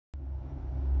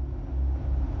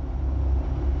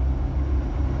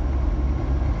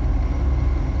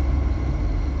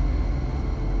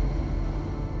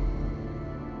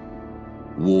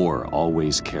War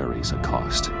always carries a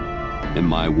cost, and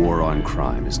my war on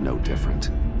crime is no different.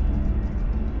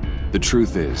 The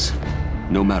truth is,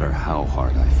 no matter how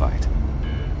hard I fight,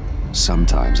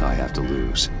 sometimes I have to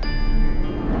lose.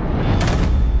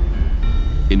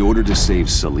 In order to save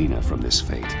Selina from this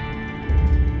fate,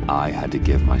 I had to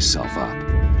give myself up.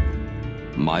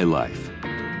 My life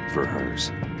for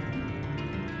hers.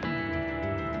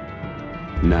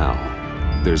 Now,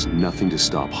 there's nothing to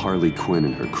stop Harley Quinn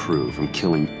and her crew from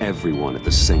killing everyone at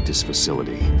the Sanctus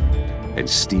facility and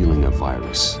stealing a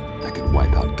virus that could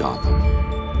wipe out Gotham.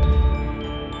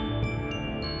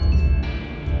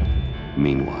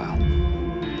 Meanwhile,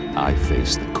 I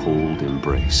face the cold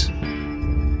embrace.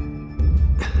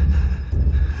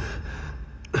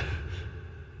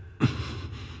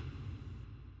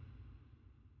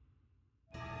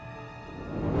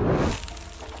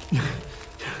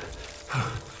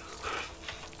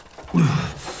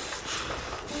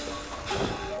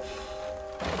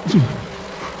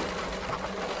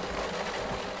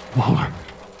 Waller.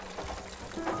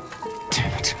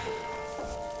 Damn it.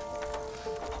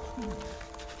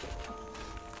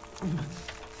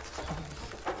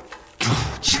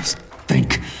 Just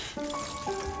think.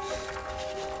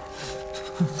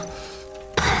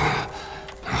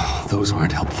 Those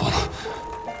aren't helpful.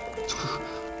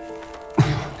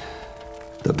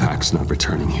 The pack's not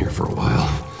returning here for a while.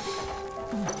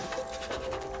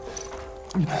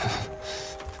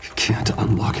 Can't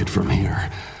unlock it from here.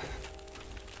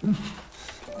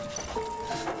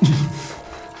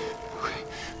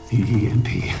 The EMP.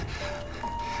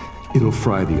 It'll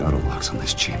fry the auto locks on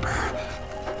this chamber.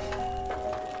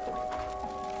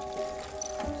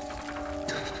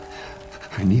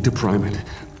 I need to prime it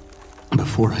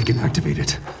before I can activate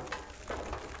it.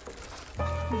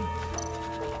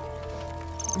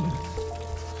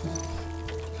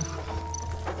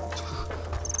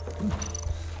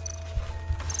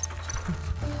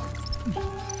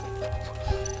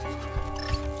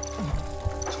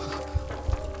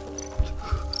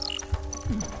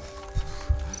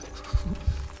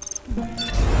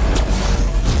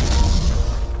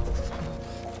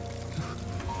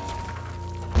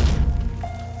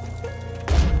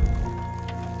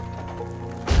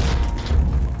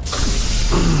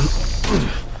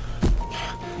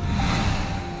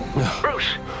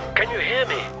 Bruce, can you hear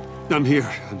me? I'm here.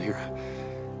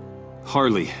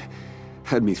 Harley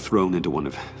had me thrown into one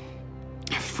of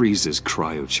Freeze's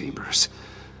cryo chambers.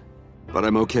 But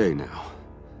I'm okay now.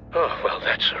 Oh, well,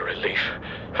 that's a relief.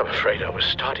 I'm afraid I was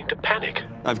starting to panic.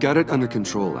 I've got it under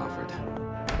control, Alfred.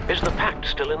 Is the pact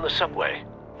still in the subway?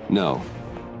 No.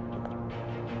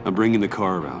 I'm bringing the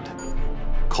car around.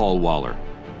 Call Waller.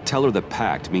 Tell her the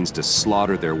pact means to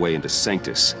slaughter their way into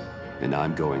Sanctus, and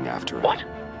I'm going after it. What?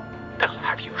 They'll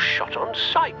have you shot on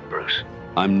sight, Bruce.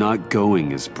 I'm not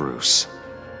going as Bruce.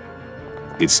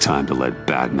 It's time to let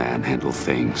Batman handle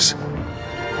things.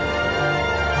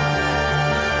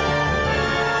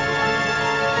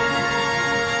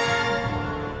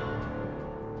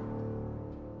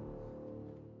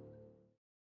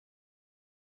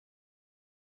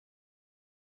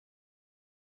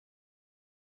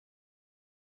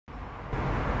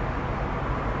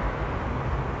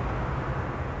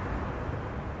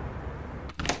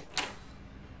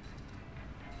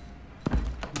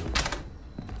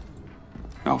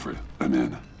 Alfred, I'm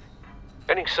in.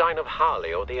 Any sign of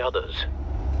Harley or the others?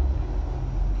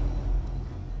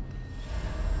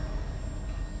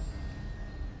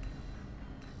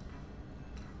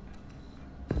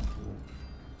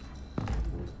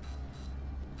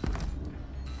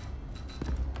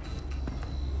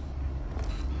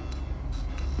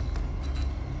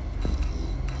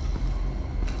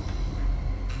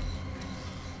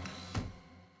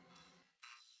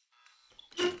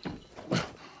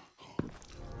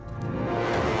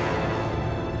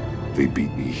 They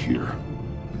beat me here.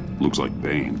 Looks like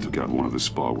Bane took out one of the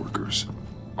spa workers.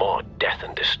 More death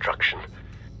and destruction.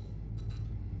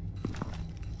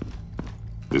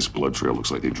 This blood trail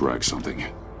looks like they dragged something.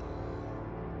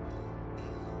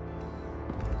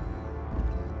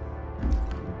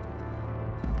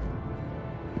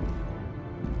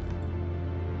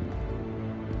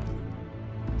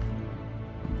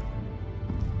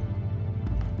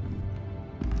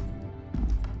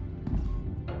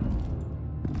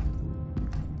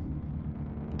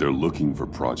 They're looking for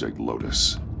Project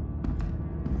Lotus.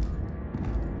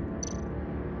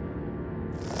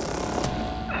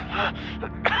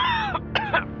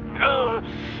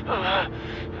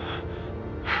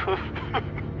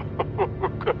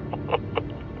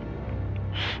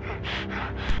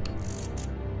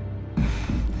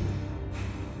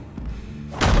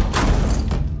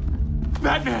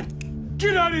 Batman!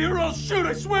 Get out of here or I'll shoot,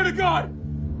 I swear to God!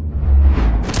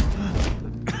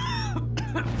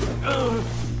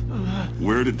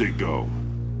 Where did they go?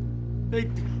 They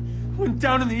went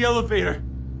down in the elevator.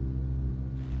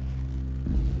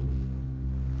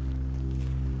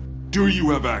 Do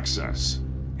you have access?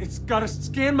 It's gotta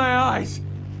scan my eyes.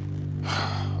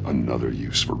 Another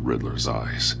use for Riddler's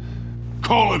eyes.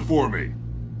 Call it for me!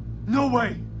 No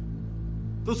way!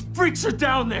 Those freaks are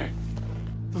down there!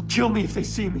 They'll kill me if they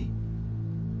see me.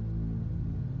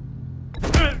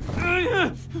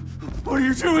 What are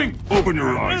you doing? Open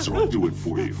your eyes or I'll do it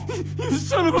for you. You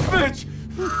son of a bitch!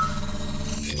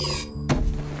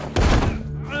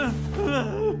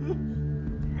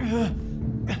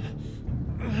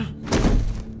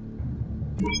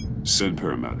 Send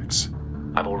paramedics.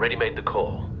 I've already made the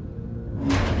call.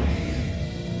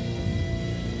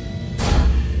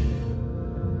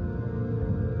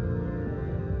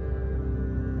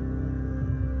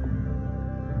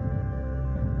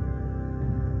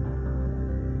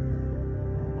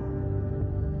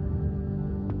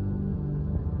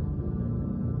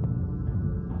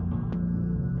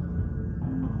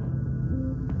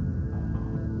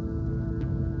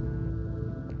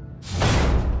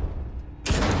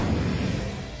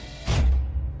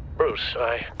 Bruce,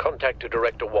 I contacted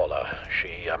Director Waller.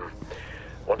 She,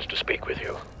 wants to speak with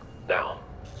you. Now.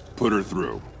 Put her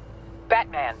through.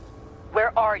 Batman,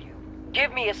 where are you?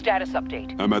 Give me a status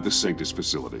update. I'm at the Sanctus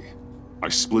facility. I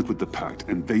split with the Pact,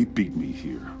 and they beat me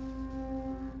here.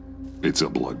 It's a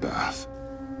bloodbath.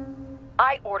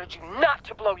 I ordered you not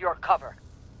to blow your cover.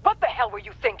 What the hell were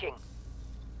you thinking?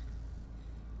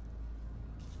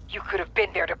 You could have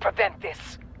been there to prevent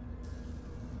this.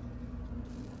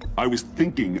 I was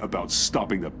thinking about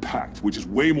stopping the Pact, which is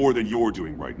way more than you're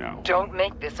doing right now. Don't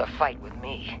make this a fight with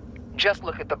me. Just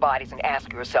look at the bodies and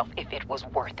ask yourself if it was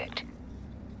worth it.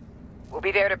 We'll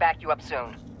be there to back you up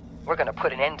soon. We're gonna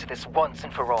put an end to this once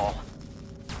and for all.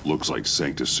 Looks like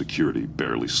Sanctus security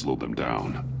barely slowed them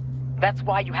down. That's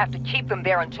why you have to keep them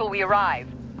there until we arrive.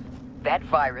 That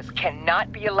virus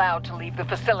cannot be allowed to leave the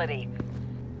facility.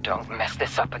 Don't mess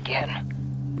this up again.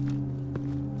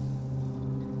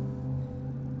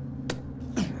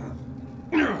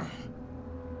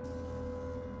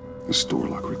 This door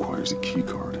lock requires a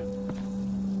keycard.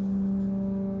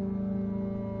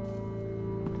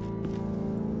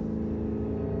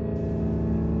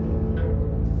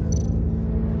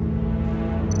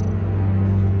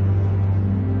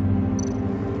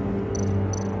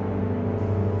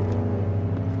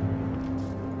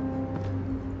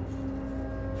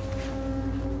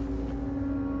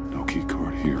 No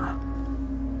keycard here.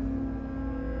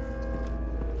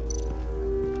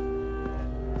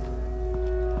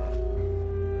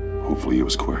 Hopefully it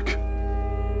was quick.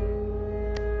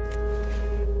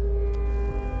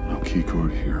 No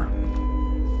keycard here.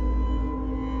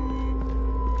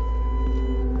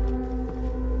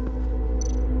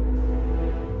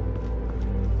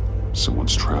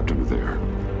 Someone's trapped under there.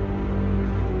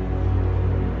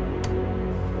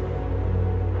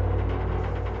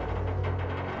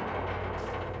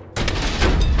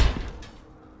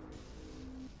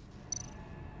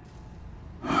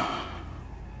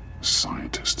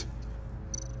 Scientist.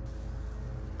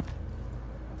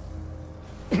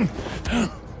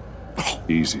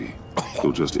 Easy.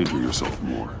 You'll just injure yourself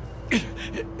more.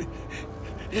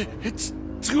 It's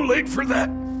too late for that.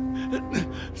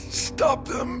 Stop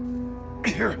them.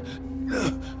 Here.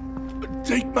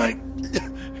 Take my...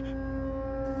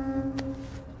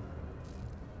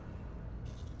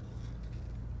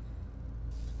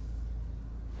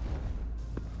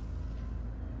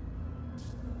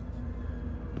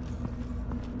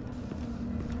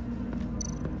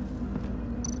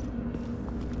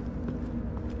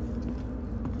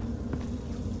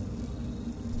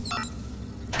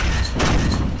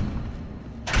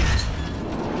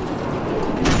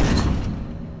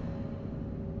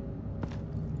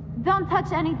 Don't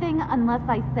touch anything unless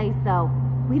I say so.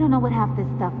 We don't know what half this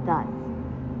stuff does.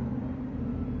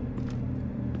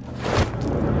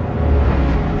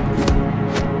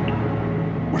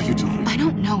 What are you doing? I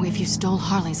don't know if you stole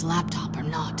Harley's laptop or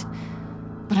not,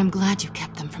 but I'm glad you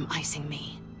kept them from icing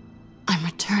me. I'm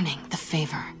returning the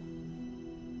favor.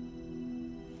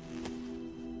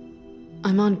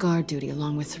 I'm on guard duty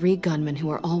along with 3 gunmen who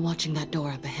are all watching that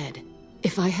door up ahead.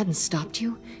 If I hadn't stopped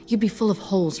you, you'd be full of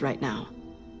holes right now.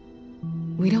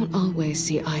 We don't always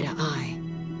see eye to eye,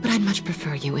 but I'd much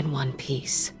prefer you in one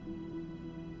piece.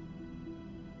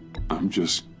 I'm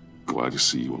just glad to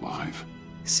see you alive.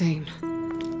 Same.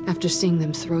 After seeing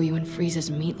them throw you in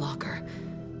Freeze's meat locker,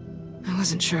 I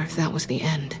wasn't sure if that was the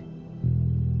end.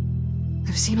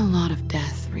 I've seen a lot of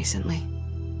death recently.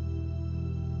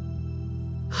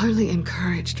 Harley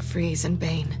encouraged Freeze and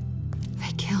Bane.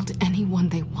 They killed anyone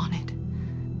they wanted.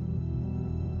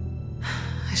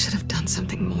 I should have done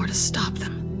something more to stop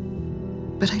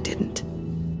them, but I didn't.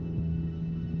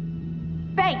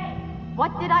 Bane!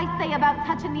 What did I say about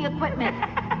touching the equipment?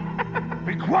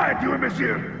 Be quiet, you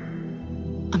imbecile!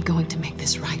 I'm going to make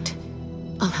this right.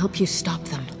 I'll help you stop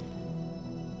them.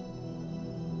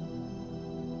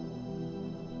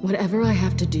 Whatever I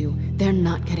have to do, they're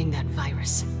not getting that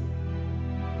virus.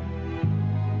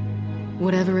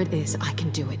 Whatever it is, I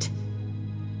can do it.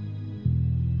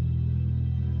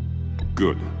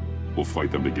 Good. We'll fight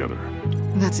them together.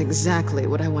 That's exactly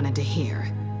what I wanted to hear.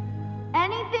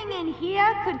 Anything in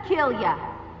here could kill ya.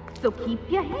 So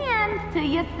keep your hands to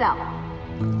yourself.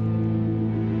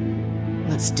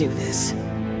 Let's do this.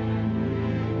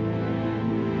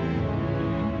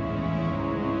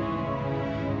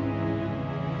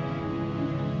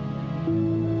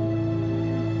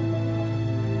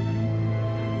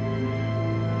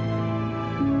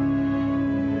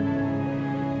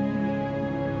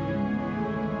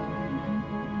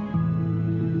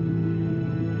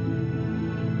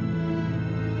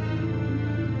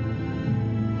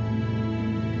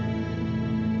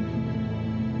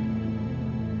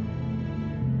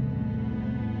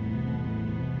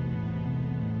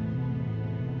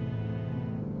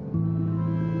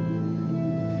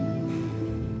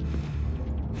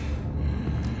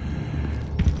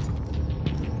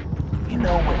 You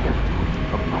know what you're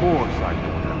doing. Of course I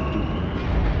know what I'm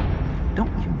doing.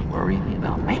 Don't you worry me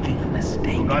about making a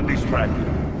mistake. Do not distract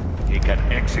him. He can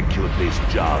execute this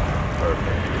job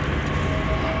perfectly.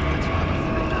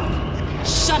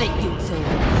 Shut it, you two!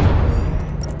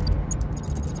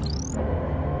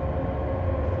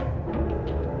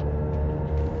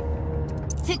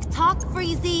 Tick-tock,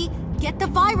 Freezy! Get the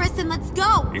virus and let's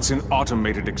go! It's an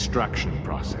automated extraction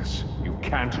process. You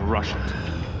can't rush it.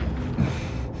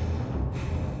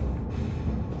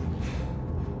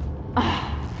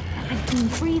 I've seen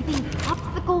Freezy's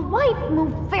popsicle wife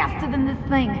move faster than this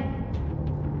thing.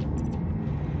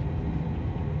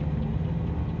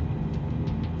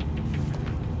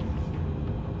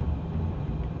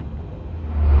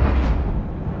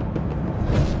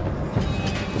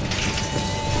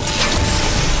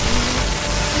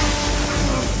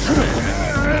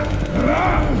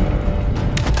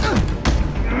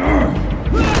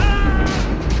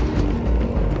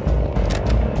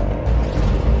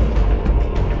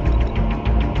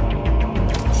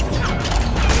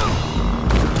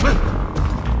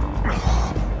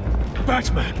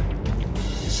 Batman!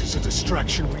 This is a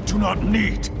distraction we do not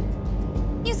need.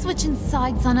 You switching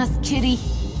sides on us, kitty?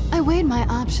 I weighed my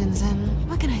options and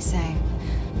what can I say?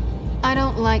 I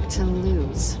don't like to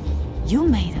lose. You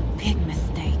made a big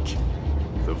mistake.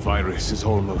 The virus is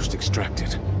almost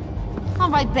extracted. All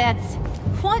right, Bats.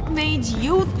 What made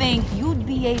you think you'd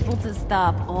be able to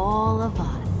stop all of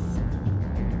us?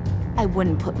 I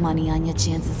wouldn't put money on your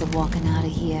chances of walking out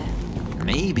of here.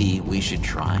 Maybe we should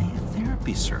try a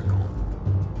therapy circle.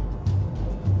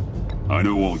 I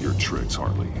know all your tricks,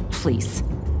 Harley. Please.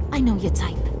 I know your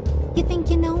type. You think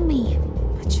you know me,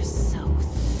 but you're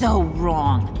so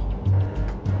wrong.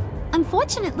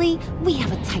 Unfortunately, we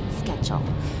have a tight schedule.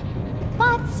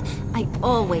 But I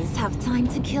always have time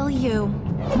to kill you.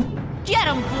 Get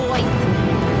 'em, boys!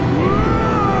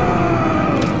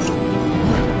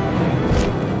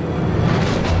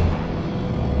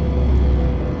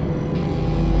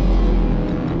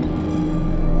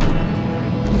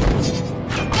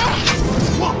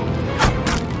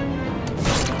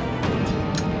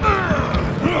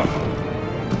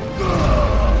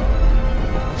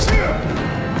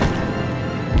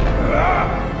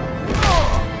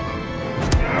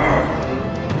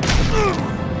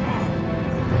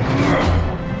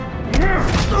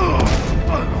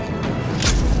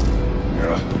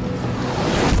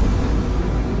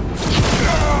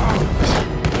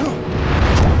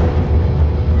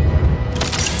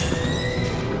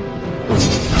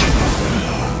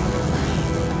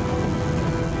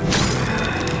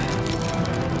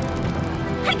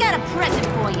 I got a present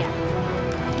for you.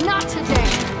 Not today.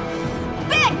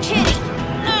 Bad kitty!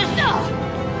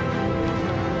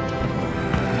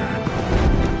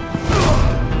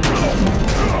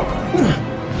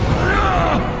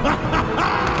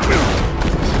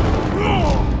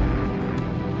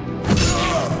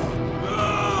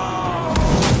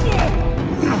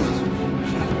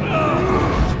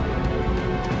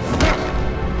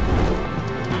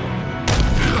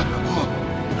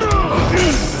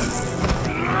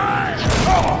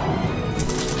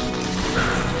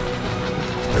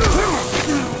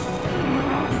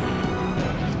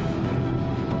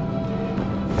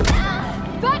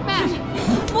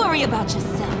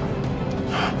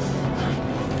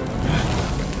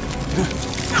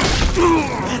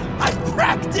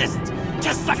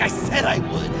 Just like I said I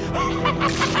would.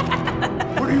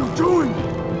 What are you doing?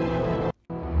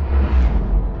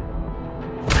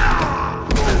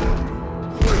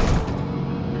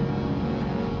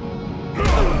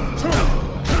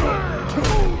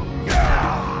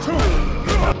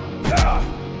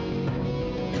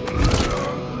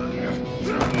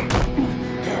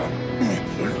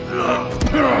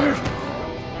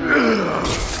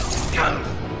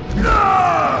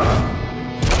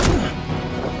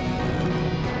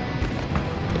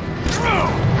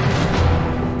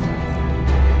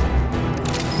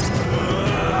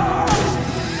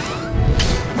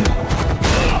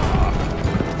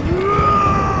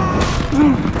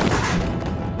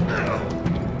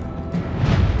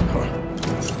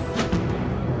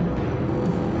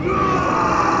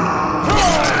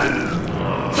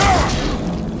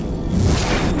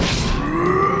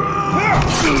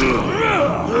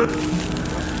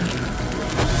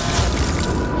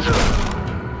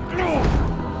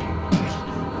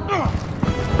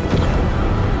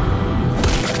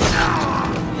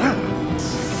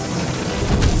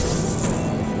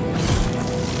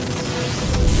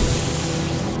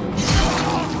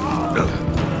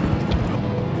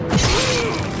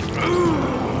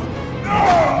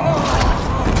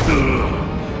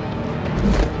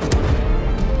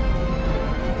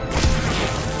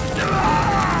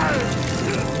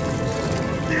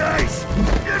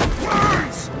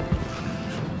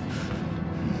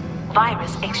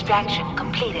 Virus extraction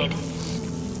completed.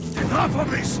 Enough of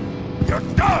this! You're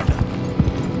done!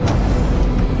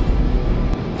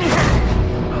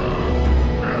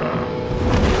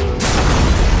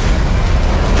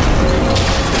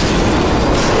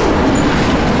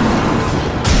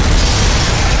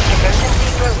 Emergency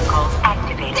protocols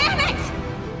activated. Damn it!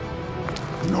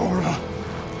 Nora,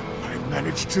 I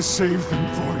managed to save them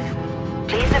for you.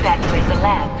 Please evacuate the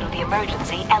lab through the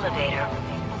emergency elevator.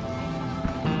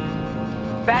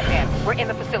 Batman, we're in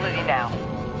the facility now.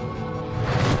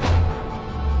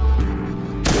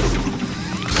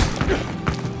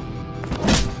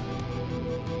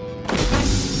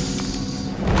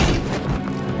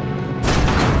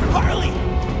 Harley!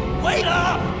 Wait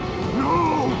up!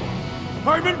 No!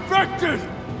 I'm infected!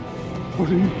 What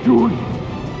are you doing?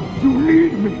 You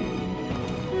need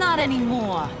me! Not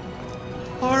anymore.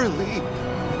 Harley!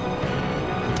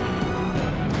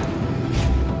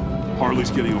 Harley's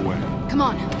getting away. Come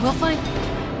on, we'll find...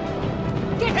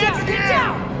 Get down! Get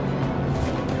down!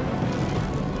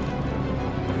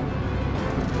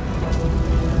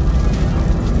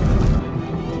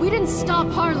 We didn't stop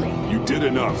Harley. You did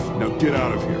enough. Now get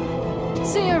out of here.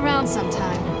 See you around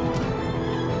sometime.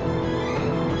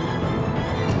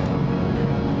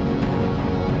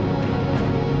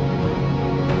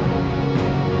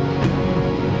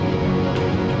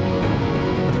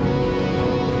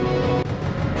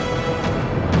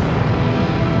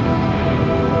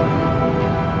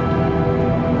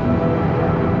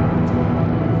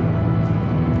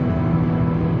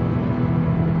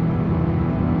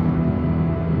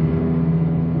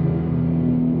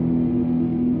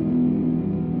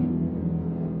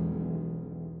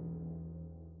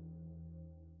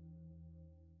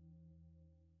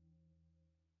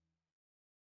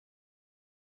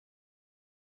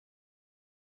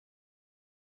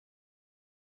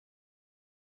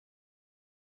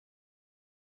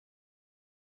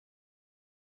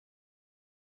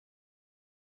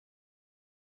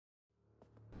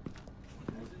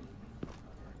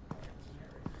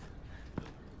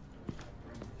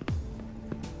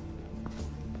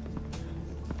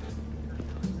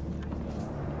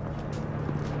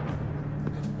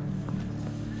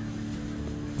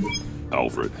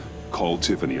 Alfred, call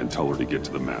Tiffany and tell her to get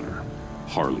to the manor.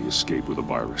 Harley escaped with a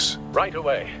virus. Right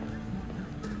away.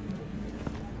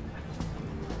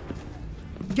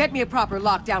 Get me a proper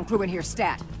lockdown crew in here,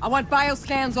 stat. I want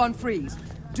bioscans on freeze.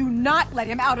 Do not let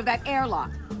him out of that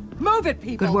airlock. Move it,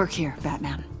 people! Good work here,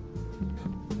 Batman.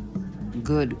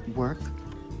 Good work?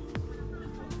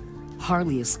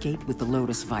 Harley escaped with the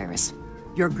Lotus virus.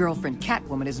 Your girlfriend,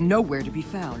 Catwoman, is nowhere to be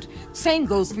found. Same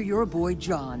goes for your boy,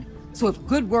 John. So if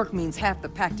good work means half the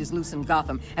pact is loose in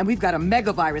Gotham, and we've got a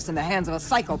megavirus in the hands of a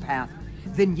psychopath,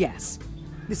 then yes,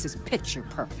 this is picture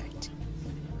perfect.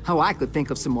 How I could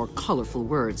think of some more colorful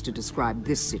words to describe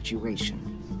this situation.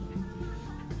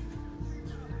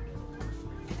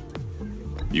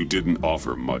 You didn't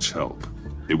offer much help.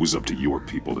 It was up to your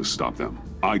people to stop them.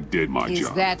 I did my job.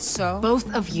 Is that so?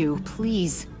 Both of you,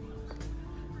 please.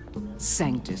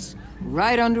 Sanctus,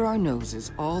 right under our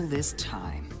noses all this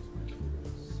time.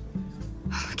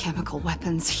 Chemical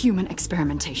weapons, human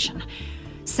experimentation.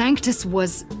 Sanctus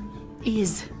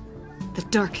is The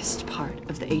darkest part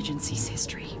of the agency's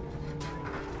history.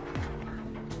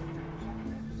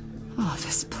 Oh,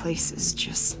 this place is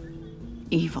just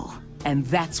evil. And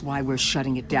that's why we're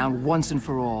shutting it down once and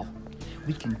for all.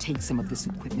 We can take some of this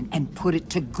equipment and put it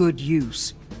to good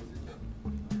use.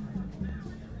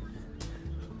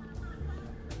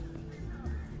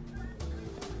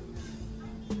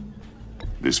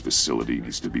 This facility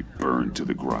needs to be burned to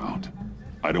the ground.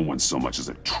 I don't want so much as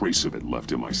a trace of it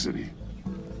left in my city.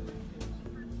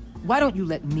 Why don't you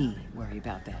let me worry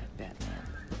about that, Batman?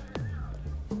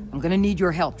 I'm gonna need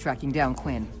your help tracking down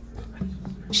Quinn.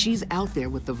 She's out there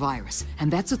with the virus,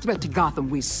 and that's a threat to Gotham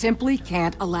we simply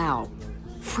can't allow.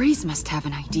 Freeze must have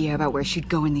an idea about where she'd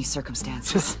go in these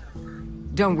circumstances.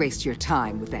 Don't waste your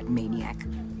time with that maniac.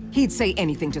 He'd say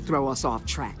anything to throw us off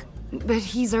track. But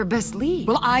he's our best lead.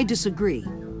 Well, I disagree.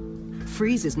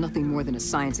 Freeze is nothing more than a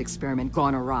science experiment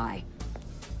gone awry.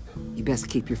 You best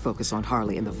keep your focus on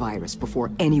Harley and the virus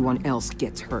before anyone else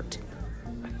gets hurt.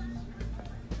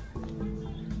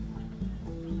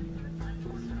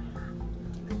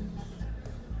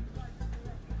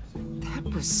 That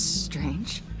was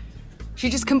strange. She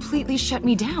just completely shut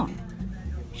me down.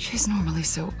 She's normally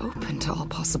so open to all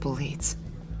possible leads.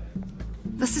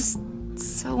 This is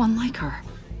so unlike her.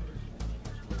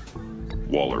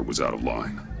 Waller was out of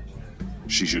line.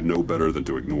 She should know better than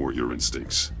to ignore your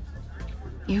instincts.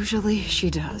 Usually she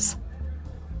does.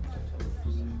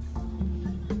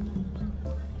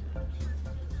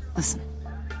 Listen,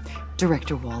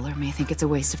 Director Waller may think it's a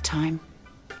waste of time,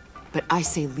 but I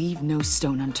say leave no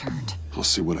stone unturned. I'll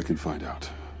see what I can find out.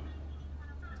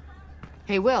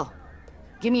 Hey, Will.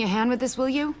 Give me a hand with this, will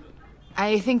you?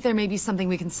 I think there may be something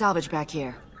we can salvage back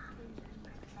here.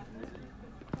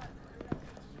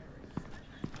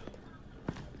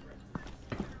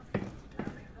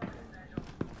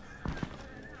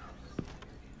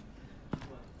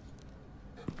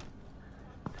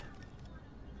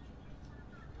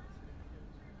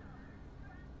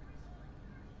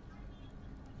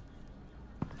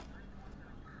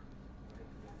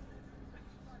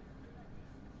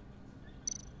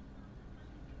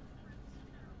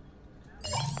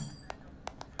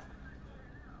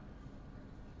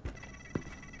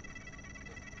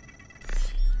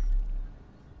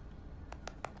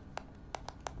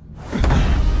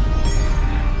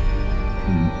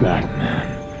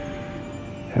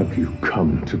 Batman, have you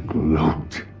come to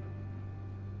gloat?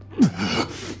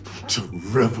 To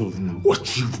revel in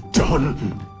what you've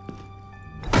done?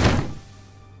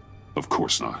 Of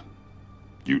course not.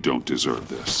 You don't deserve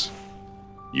this.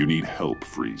 You need help,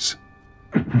 Freeze.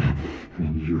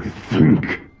 You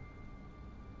think?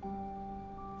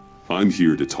 I'm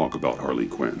here to talk about Harley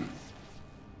Quinn.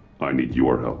 I need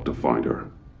your help to find her.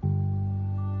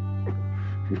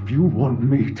 If you want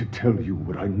me to tell you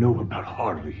what I know about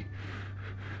Harley,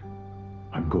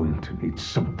 I'm going to need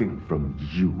something from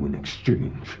you in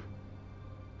exchange.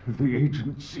 The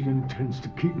agency intends to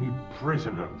keep me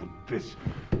prisoner with this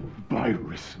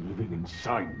virus living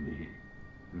inside me.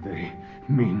 They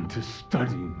mean to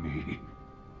study me.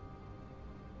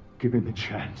 Given the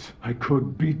chance, I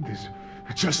could beat this,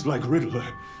 just like Riddler.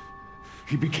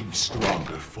 He became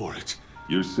stronger for it.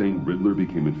 You're saying Riddler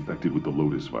became infected with the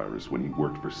Lotus virus when he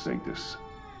worked for Sanctus?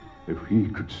 If he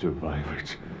could survive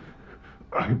it,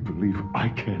 I believe I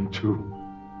can too.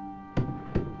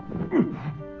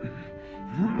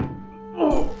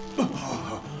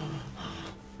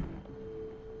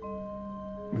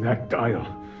 That dial,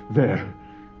 there.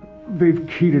 They've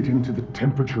keyed it into the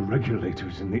temperature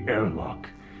regulators in the airlock.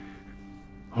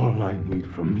 All I need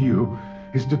from you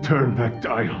is to turn that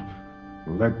dial.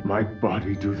 Let my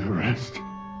body do the rest.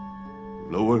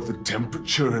 Lower the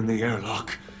temperature in the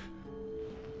airlock.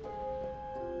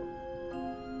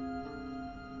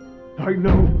 I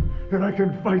know that I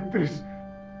can fight this.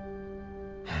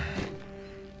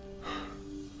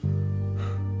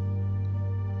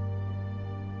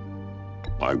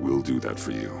 I will do that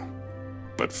for you.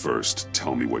 But first,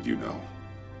 tell me what you know.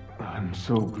 I'm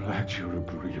so glad you're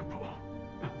agreeable.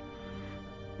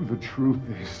 The truth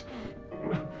is,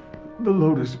 the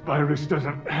Lotus virus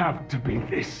doesn't have to be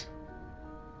this.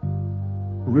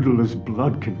 Riddler's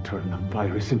blood can turn the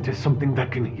virus into something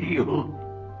that can heal.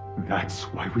 That's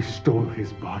why we stole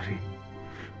his body.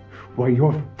 Why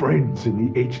your friends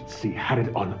in the agency had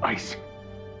it on ice.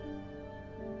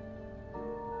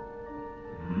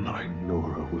 My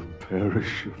Nora will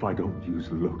perish if I don't use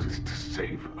Lotus to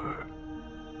save her.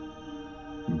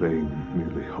 Bane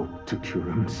merely hoped to cure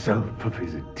himself of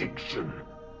his addiction.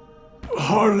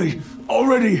 Harley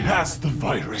already has the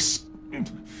virus.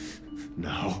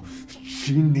 Now,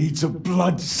 she needs a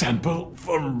blood sample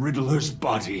from Riddler's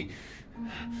body.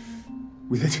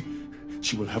 With it,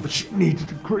 she will have what she needs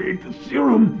to create the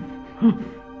serum.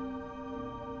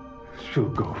 She'll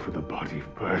go for the body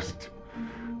first.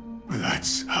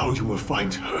 That's how you will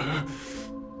find her.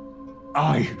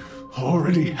 I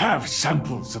already have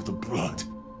samples of the blood.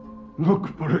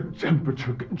 Look for a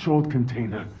temperature-controlled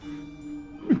container.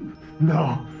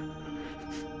 Now,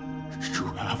 you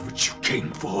have what you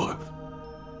came for.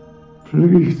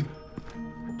 Please,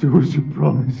 do as you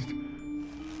promised.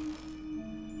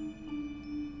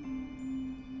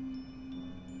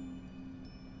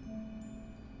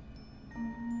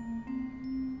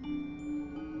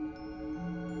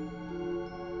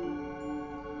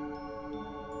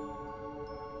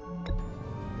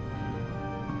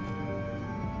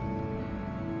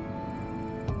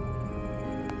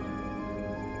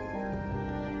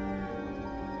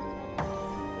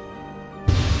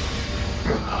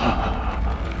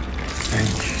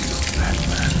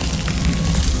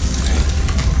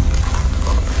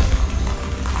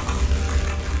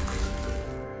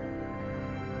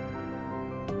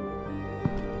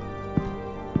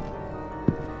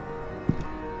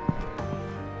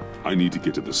 I need to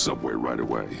get to the subway right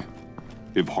away.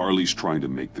 If Harley's trying to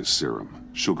make this serum,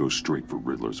 she'll go straight for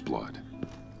Riddler's blood.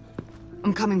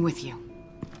 I'm coming with you.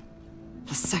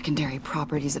 The secondary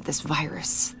properties of this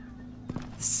virus.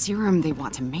 The serum they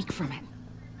want to make from it.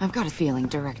 I've got a feeling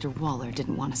Director Waller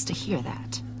didn't want us to hear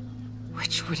that.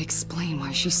 Which would explain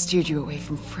why she steered you away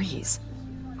from Freeze.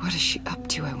 What is she up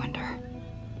to, I wonder?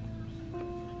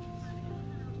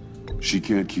 She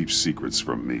can't keep secrets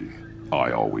from me.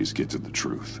 I always get to the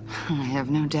truth. I have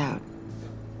no doubt.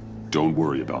 Don't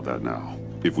worry about that now.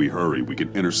 If we hurry, we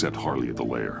can intercept Harley at the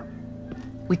lair.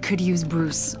 We could use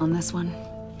Bruce on this one.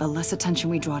 The less attention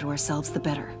we draw to ourselves, the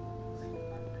better.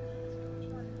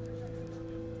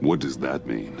 What does that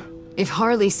mean? If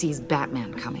Harley sees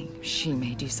Batman coming, she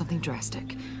may do something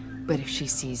drastic. But if she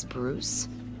sees Bruce,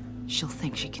 she'll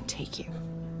think she can take you.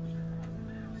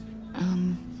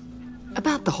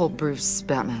 About the whole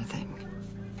Bruce-Batman thing.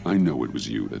 I know it was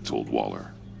you that told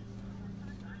Waller.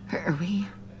 Are we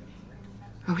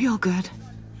all good?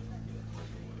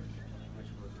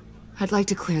 I'd like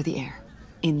to clear the air,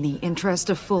 in the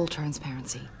interest of full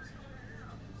transparency.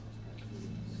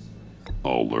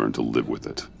 I'll learn to live with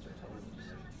it.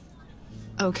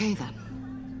 Okay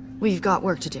then. We've got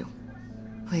work to do.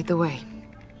 Lead the way.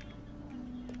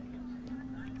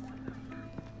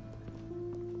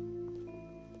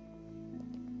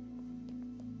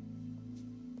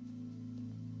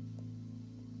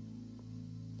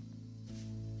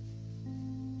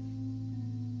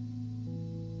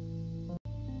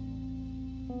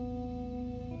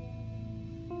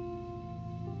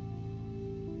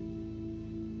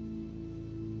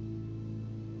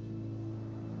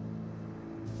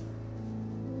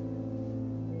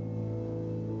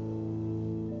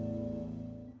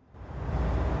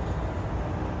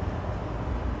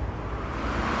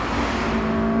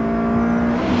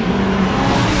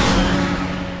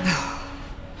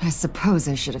 I suppose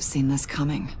I should have seen this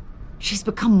coming. She's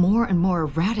become more and more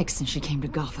erratic since she came to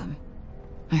Gotham.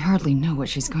 I hardly know what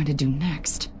she's going to do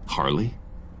next. Harley?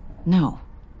 No.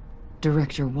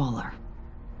 Director Waller.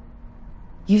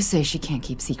 You say she can't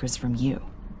keep secrets from you.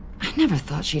 I never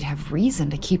thought she'd have reason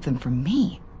to keep them from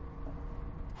me.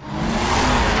 I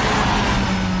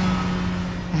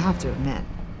have to admit,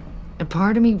 a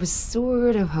part of me was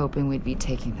sort of hoping we'd be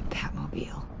taking the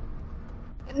Batmobile.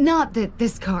 Not that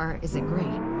this car isn't great,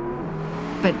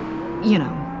 but, you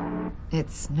know,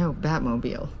 it's no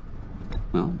Batmobile.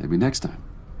 Well, maybe next time.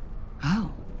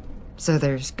 Oh, so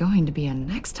there's going to be a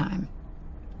next time.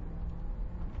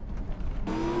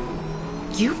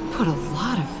 You've put a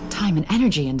lot of time and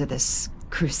energy into this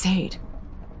crusade.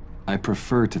 I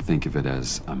prefer to think of it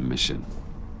as a mission.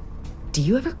 Do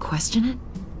you ever question it?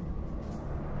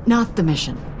 Not the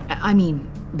mission. I mean,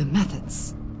 the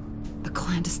methods. The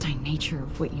clandestine nature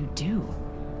of what you do.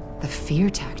 The fear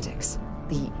tactics.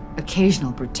 The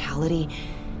occasional brutality.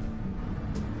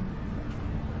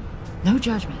 No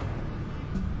judgment.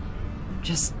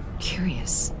 Just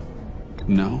curious.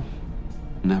 No,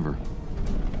 never.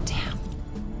 Damn.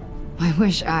 I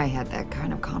wish I had that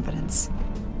kind of confidence.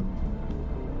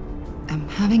 I'm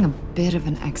having a bit of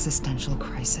an existential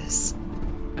crisis.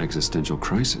 Existential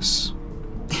crisis?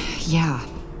 Yeah,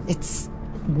 it's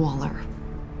Waller.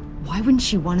 Why wouldn't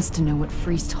she want us to know what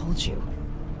Freeze told you?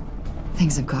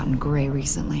 Things have gotten gray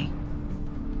recently.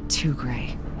 Too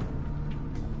gray.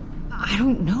 I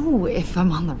don't know if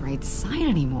I'm on the right side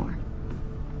anymore.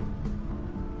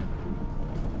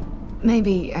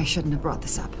 Maybe I shouldn't have brought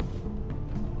this up.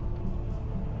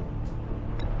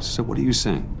 So what are you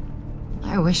saying?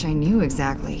 I wish I knew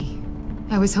exactly.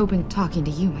 I was hoping talking to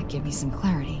you might give me some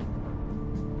clarity.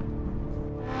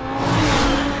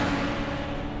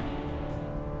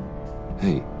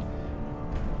 Hey,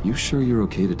 you sure you're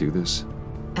okay to do this?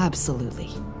 Absolutely.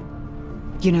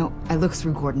 You know, I looked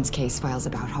through Gordon's case files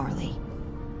about Harley.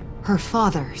 Her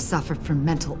father suffered from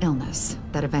mental illness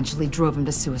that eventually drove him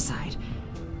to suicide.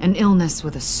 An illness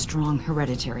with a strong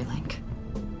hereditary link.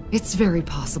 It's very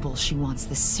possible she wants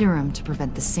the serum to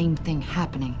prevent the same thing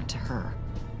happening to her.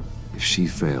 If she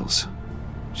fails,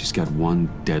 she's got one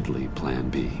deadly plan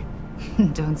B.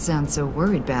 Don't sound so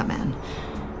worried, Batman.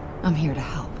 I'm here to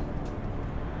help.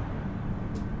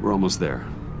 We're almost there.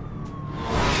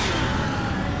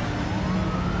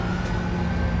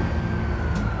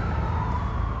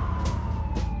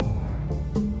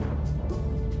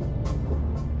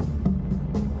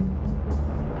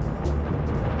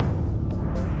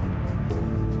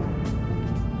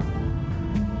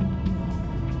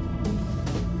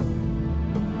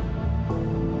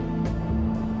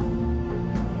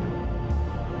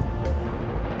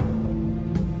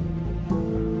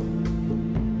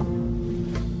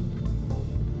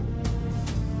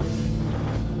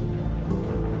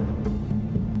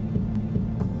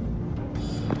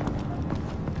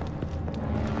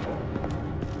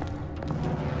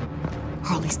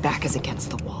 Harley's back is against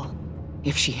the wall.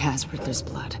 If she has Riddler's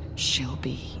blood, she'll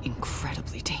be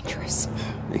incredibly dangerous.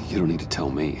 Hey, you don't need to tell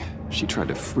me. She tried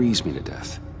to freeze me to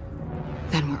death.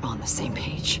 Then we're on the same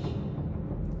page.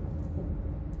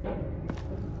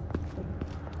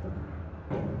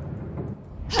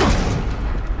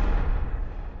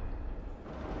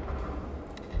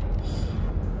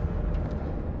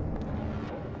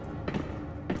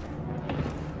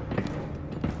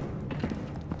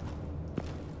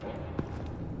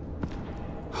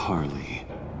 Harley.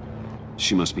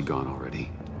 She must be gone already.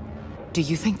 Do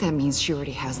you think that means she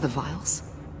already has the vials?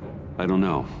 I don't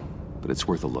know, but it's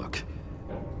worth a look.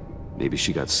 Maybe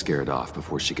she got scared off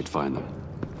before she could find them.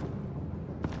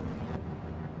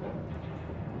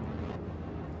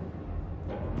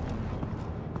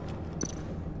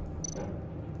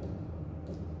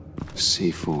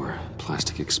 C4,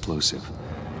 plastic explosive.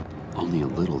 Only a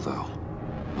little, though.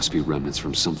 Must be remnants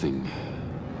from something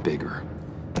bigger.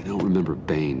 I don't remember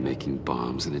Bane making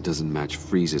bombs, and it doesn't match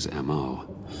Freeze's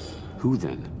MO. Who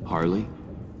then? Harley?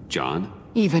 John?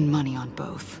 Even money on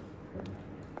both.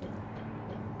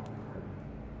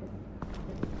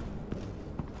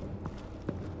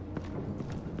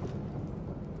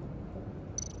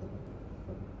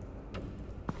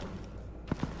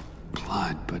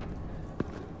 Blood, but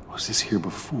was this here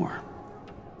before?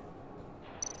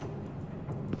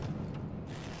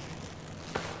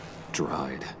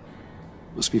 Dried.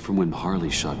 Must be from when Harley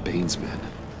shot Bane's men.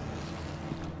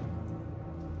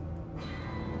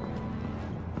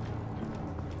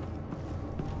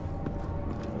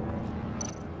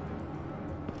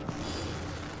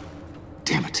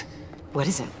 Damn it. What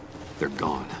is it? They're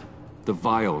gone. The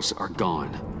vials are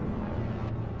gone.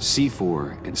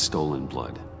 C4 and stolen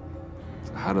blood.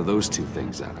 So how do those two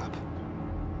things add up?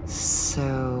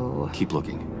 So... Keep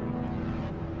looking.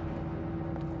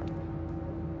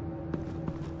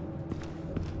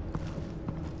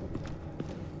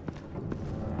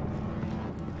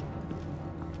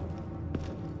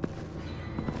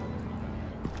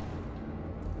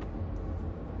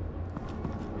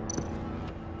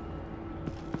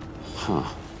 Huh.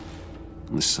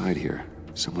 On the side here,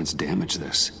 someone's damaged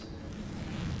this.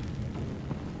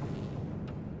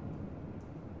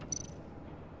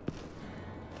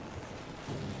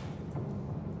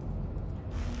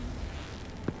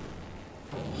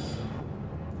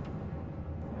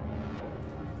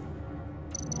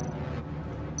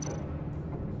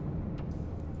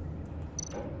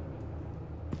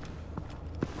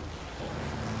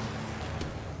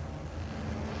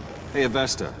 Hey,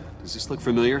 Avesta. Does this look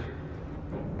familiar?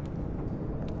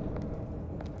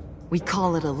 We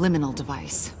call it a liminal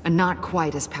device, a not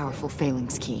quite as powerful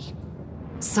phalanx key.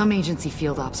 Some agency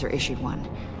field ops are issued one,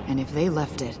 and if they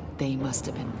left it, they must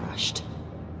have been rushed.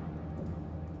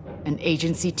 An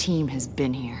agency team has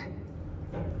been here.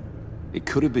 It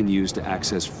could have been used to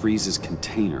access Freeze's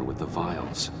container with the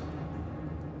vials.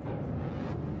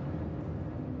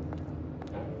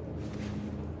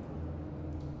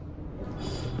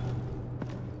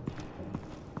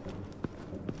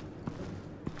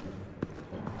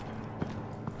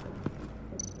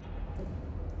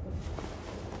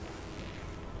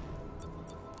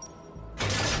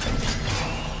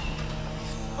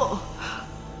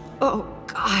 Oh,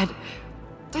 God.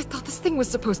 I thought this thing was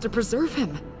supposed to preserve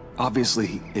him.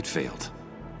 Obviously, it failed.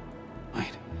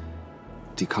 Wait.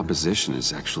 Decomposition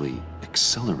is actually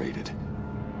accelerated.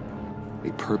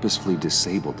 They purposefully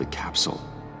disabled the capsule.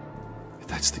 If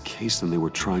that's the case, then they were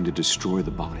trying to destroy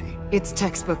the body. It's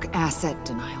textbook asset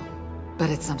denial, but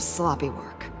it's some sloppy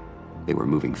work. They were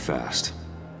moving fast.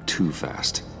 Too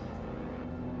fast.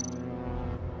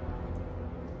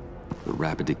 The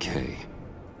rapid decay.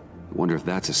 I wonder if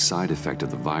that's a side effect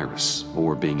of the virus,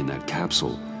 or being in that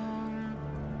capsule,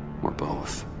 or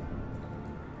both.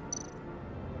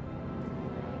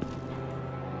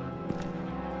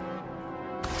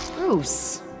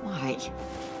 Bruce, why?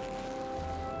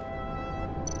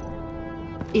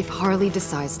 If Harley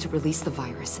decides to release the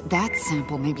virus, that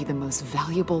sample may be the most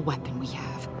valuable weapon we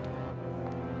have.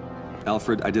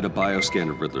 Alfred, I did a bioscan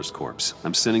of Riddler's corpse.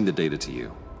 I'm sending the data to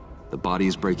you. The body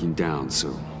is breaking down,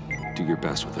 so do your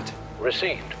best with it.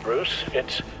 Received, Bruce.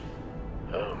 It's...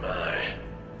 oh my.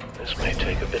 This may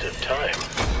take a bit of time.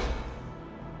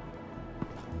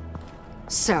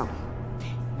 So,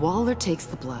 Waller takes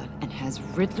the blood and has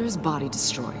Riddler's body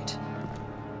destroyed.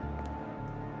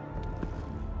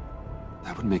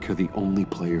 That would make her the only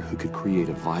player who could create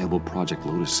a viable Project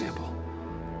Lotus sample.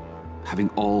 Having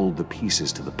all the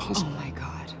pieces to the puzzle. Oh my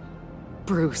god.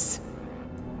 Bruce.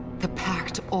 The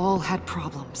Pact all had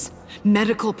problems.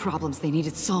 Medical problems they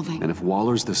needed solving. And if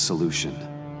Waller's the solution,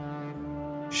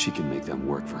 she can make them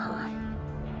work for her.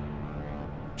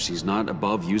 She's not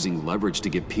above using leverage to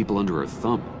get people under her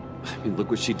thumb. I mean,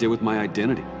 look what she did with my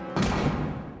identity.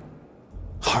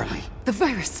 Harley. The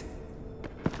virus!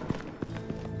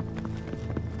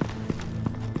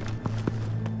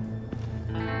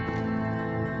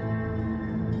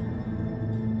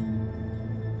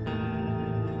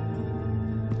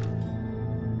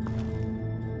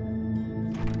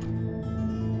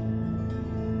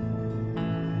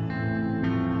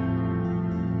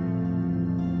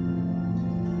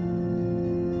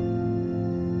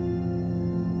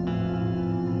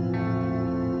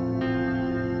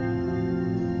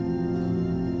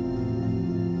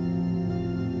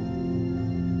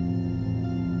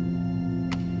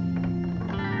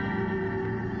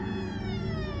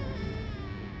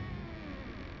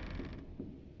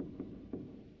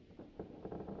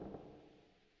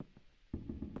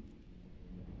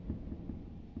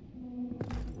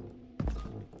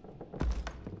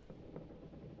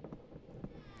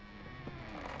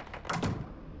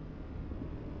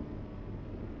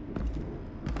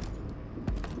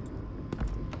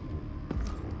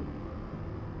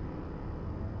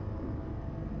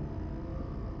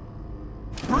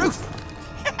 Bruce!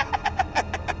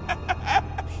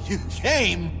 You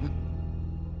came!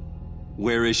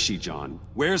 Where is she, John?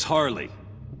 Where's Harley?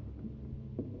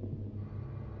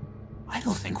 I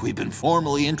don't think we've been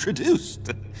formally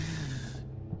introduced.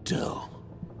 Doe.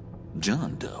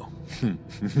 John Doe.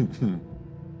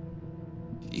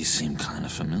 You seem kind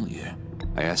of familiar.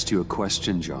 I asked you a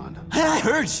question, John. I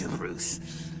heard you, Bruce.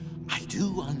 I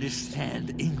do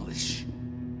understand English.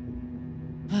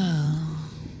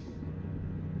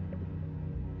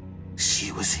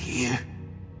 She was here?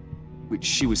 Wait,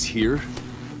 she was here?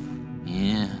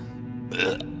 Yeah.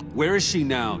 Where is she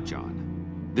now,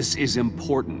 John? This is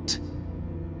important.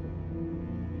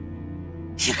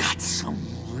 You got some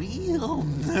real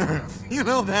nerve, you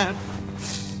know that?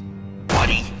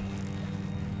 Buddy!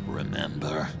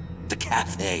 Remember the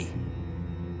cafe?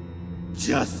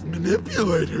 Just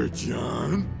manipulate her,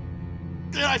 John.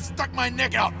 Then I stuck my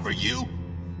neck out for you.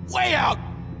 Way out!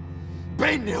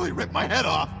 Bane nearly ripped my head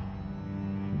off.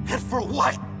 And for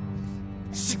what?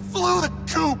 She flew the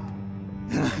coop!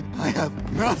 And I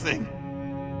have nothing.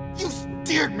 You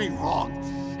steered me wrong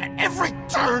at every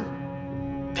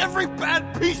turn. Every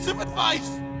bad piece of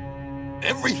advice.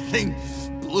 Everything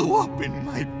blew up in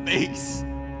my face.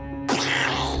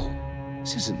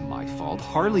 This isn't my fault.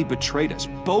 Harley betrayed us,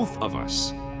 both of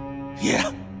us.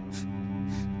 Yeah,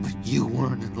 but you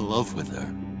weren't in love with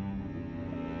her.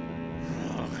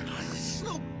 There's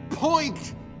no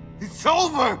point. It's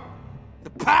over.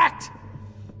 The Pact,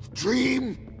 the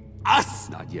dream, us.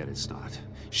 Not yet, it's not.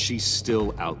 She's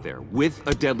still out there, with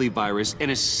a deadly virus in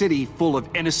a city full of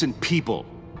innocent people.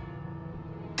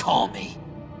 Call me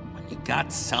when you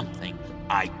got something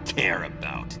I care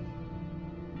about.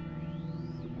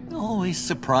 It always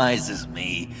surprises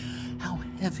me how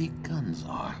heavy guns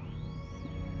are.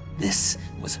 This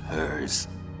was hers.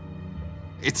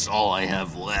 It's all I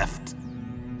have left.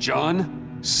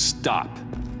 John, stop.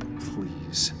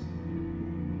 Please.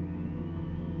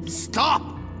 Stop!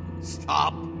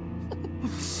 Stop!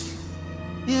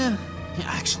 Yeah,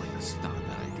 actually, that's not a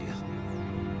bad idea.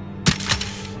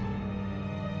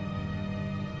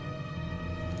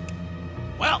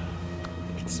 Well,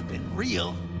 it's been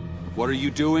real. What are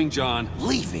you doing, John?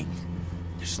 Leaving.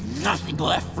 There's nothing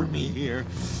left for me here.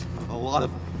 a lot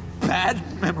of bad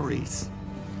memories.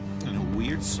 And a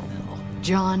weird smell.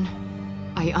 John,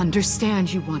 I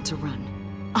understand you want to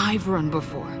run. I've run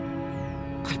before.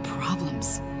 But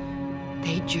problems,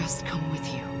 they just come with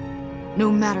you.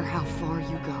 No matter how far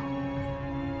you go.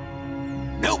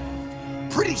 Nope.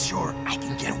 Pretty sure I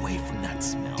can get away from that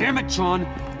smell. Damn it, John.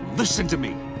 Listen to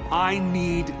me. I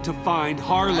need to find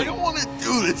Harley. I don't want to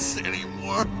do this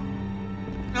anymore.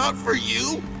 Not for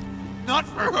you. Not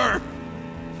for her.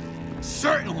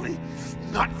 Certainly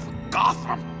not for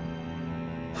Gotham.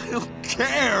 I don't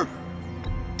care.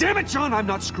 Damn it, John. I'm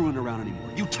not screwing around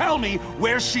anymore. You tell me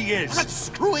where she is. I'm not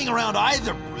screwing around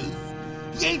either, Bruce.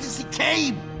 The agency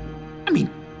came. I mean,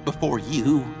 before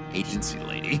you, agency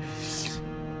lady.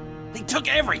 They took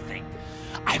everything.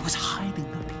 I was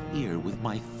hiding up here with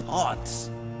my thoughts.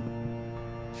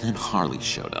 Then Harley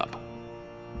showed up.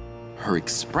 Her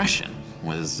expression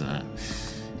was,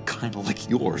 kind of like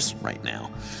yours right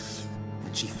now.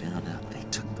 When she found out they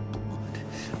took the blood,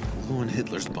 blew in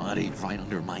Hitler's body right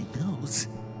under my nose,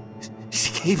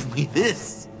 she gave me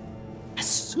this. A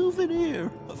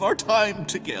souvenir of our time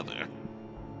together.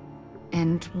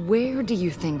 And where do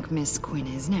you think Miss Quinn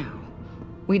is now?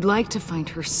 We'd like to find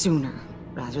her sooner,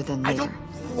 rather than later. I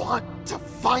don't want to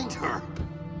find her.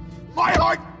 My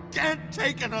heart can't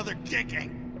take another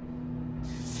kicking.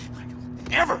 I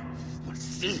don't ever want to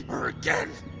see her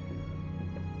again.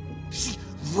 She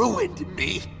ruined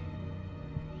me.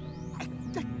 I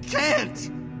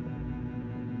can't.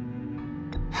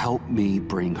 Help me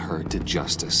bring her to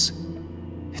justice.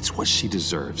 It's what she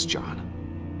deserves, John.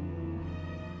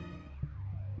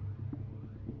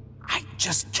 I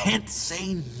just can't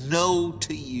say no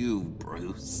to you,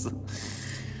 Bruce.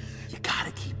 You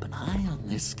gotta keep an eye on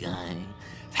this guy.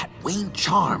 That Wayne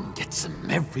charm gets him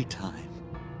every time.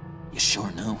 You sure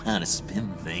know how to spin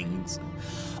things.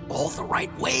 All the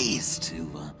right ways to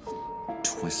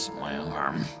twist my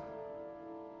arm.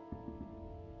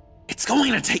 It's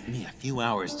going to take me a few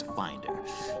hours to find her.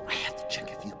 I have to check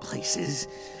a few places,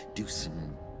 do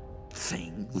some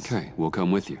things. Okay, we'll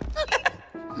come with you.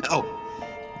 No,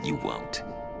 you won't.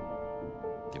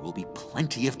 There will be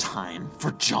plenty of time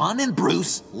for John and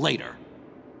Bruce later.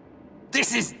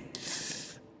 This is...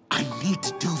 I need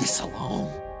to do this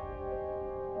alone.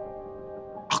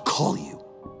 I'll call you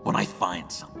when I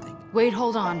find something. Wait,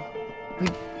 hold on.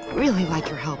 We'd really like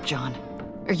your help, John.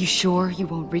 Are you sure you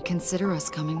won't reconsider us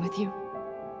coming with you?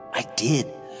 I did,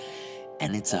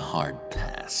 and it's a hard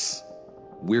pass.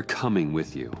 We're coming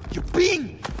with you. You're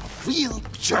being a real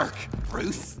jerk,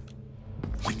 Bruce.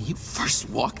 When you first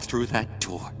walked through that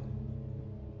door,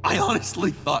 I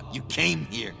honestly thought you came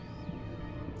here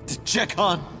to check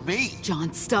on me.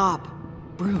 John, stop.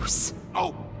 Bruce.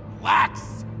 Oh,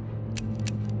 relax.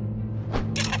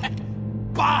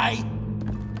 Bye.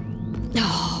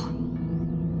 No.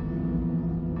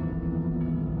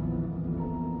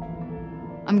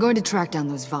 I'm going to track down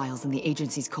those vials in the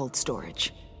agency's cold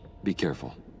storage. Be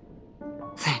careful.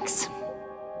 Thanks.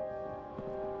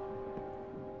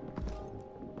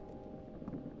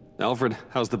 Alfred,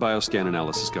 how's the bioscan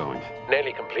analysis going?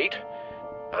 Nearly complete.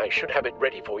 I should have it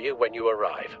ready for you when you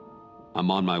arrive.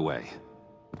 I'm on my way.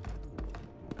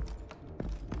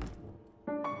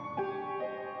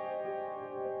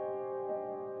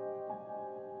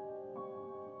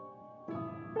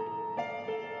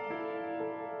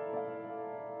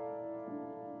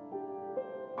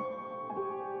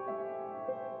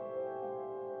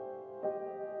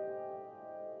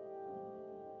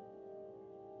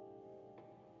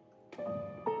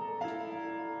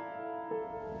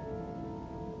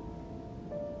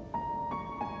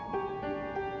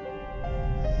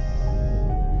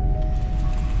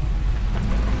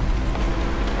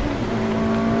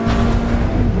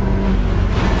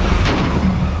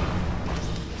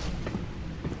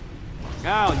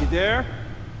 Al, you there?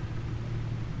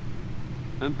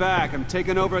 I'm back. I'm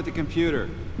taking over at the computer.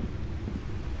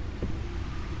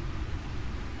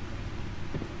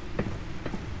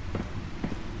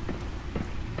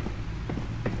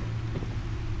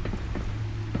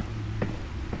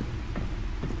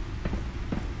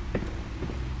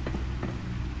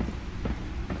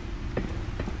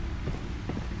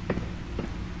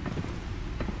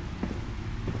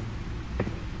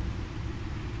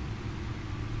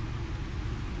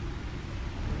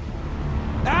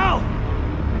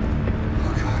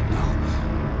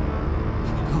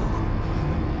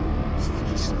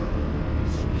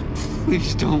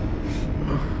 Please don't.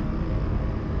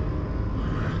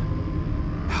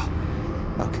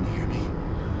 Al, can you hear me?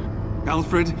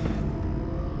 Alfred?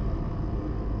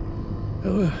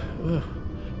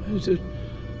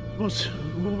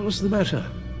 What's the matter?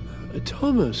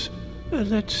 Thomas,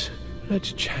 let's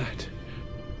Let's chat.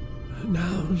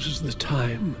 Now's the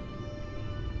time.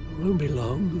 Won't be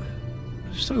long.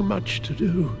 So much to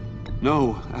do.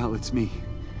 No, Al, it's me.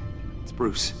 It's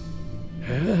Bruce.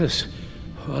 Yes.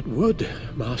 What would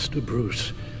Master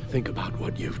Bruce think about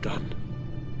what you've done?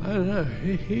 I don't know.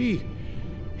 He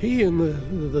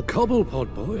and the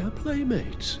Cobblepot boy are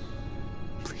playmates.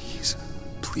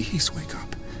 Please wake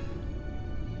up.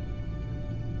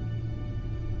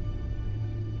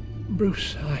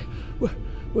 Bruce,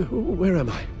 where am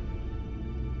I?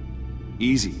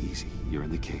 Easy. You're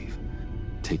in the cave.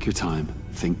 Take your time,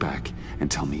 think back,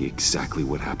 and tell me exactly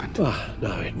what happened.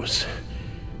 No, it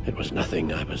was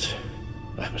nothing. I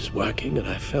was working and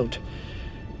I felt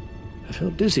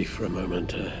dizzy for a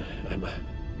moment.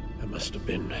 I must have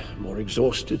been more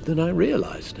exhausted than I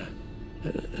realized.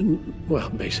 Well,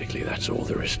 basically that's all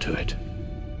there is to it.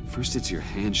 First it's your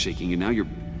hand shaking, and now you're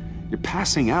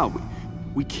passing out.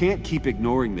 We can't keep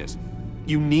ignoring this.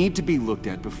 You need to be looked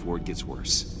at before it gets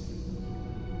worse.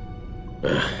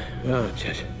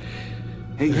 Just...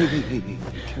 Hey, be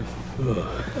careful.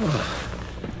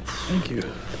 Thank you,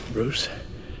 Bruce.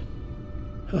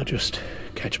 I'll just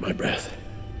catch my breath.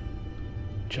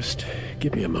 Just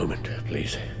give me a moment,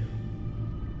 please.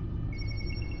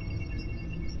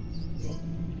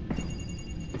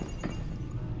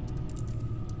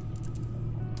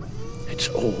 It's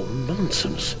all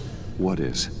nonsense. What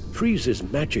is? Freeze's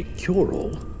magic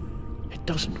cure-all. It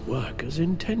doesn't work as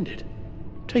intended.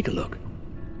 Take a look.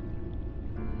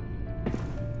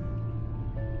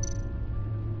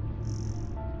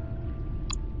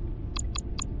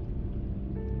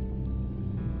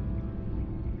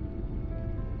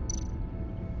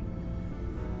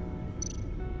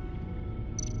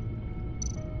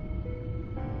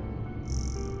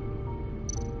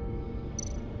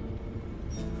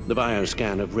 The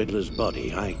bioscan of Riddler's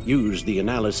body, I used the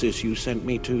analysis you sent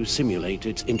me to simulate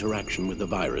its interaction with the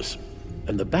virus.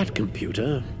 And the Bat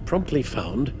computer promptly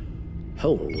found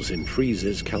holes in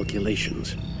Freeze's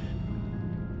calculations.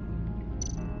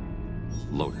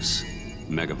 Lotus.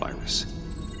 Megavirus.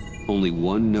 Only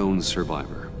one known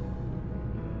survivor.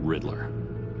 Riddler.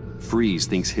 Freeze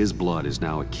thinks his blood is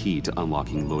now a key to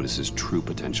unlocking Lotus's true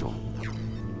potential.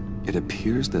 It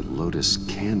appears that Lotus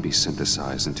can be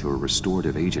synthesized into a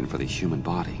restorative agent for the human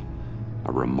body.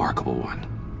 A remarkable one.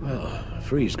 Well,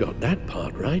 Freeze got that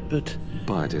part right, but...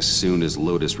 But as soon as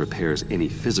Lotus repairs any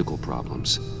physical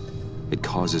problems, it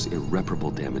causes irreparable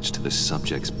damage to the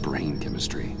subject's brain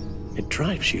chemistry. It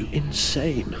drives you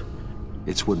insane.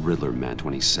 It's what Riddler meant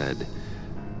when he said,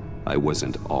 "I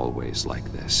wasn't always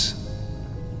like this."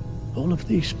 All of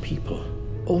these people,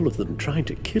 all of them trying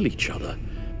to kill each other,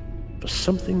 for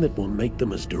something that will make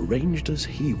them as deranged as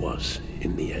he was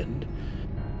in the end.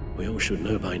 We all should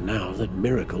know by now that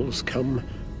miracles come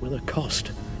with a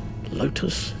cost.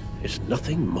 Lotus is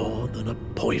nothing more than a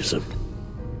poison.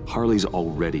 Harley's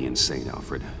already insane,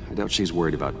 Alfred. I doubt she's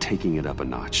worried about taking it up a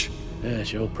notch.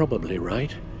 Yes, you're probably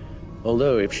right.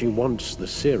 Although if she wants the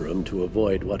serum to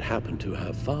avoid what happened to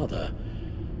her father,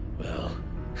 well,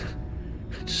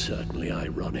 it's certainly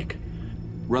ironic.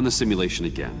 Run the simulation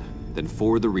again. Then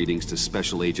forward the readings to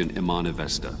Special Agent Iman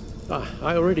Avesta.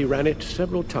 I already ran it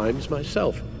several times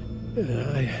myself.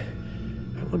 I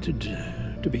wanted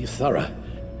to be thorough.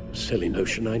 Silly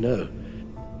notion, I know.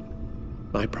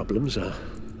 My problems are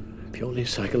purely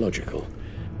psychological.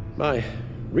 My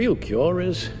real cure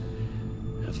is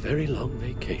a very long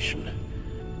vacation.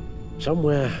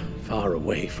 Somewhere far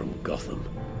away from Gotham.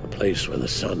 A place where the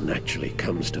sun actually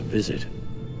comes to visit.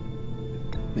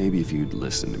 Maybe if you'd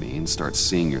listen to me and start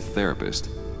seeing your therapist.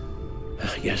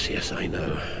 Yes, I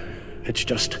know. It's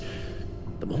just,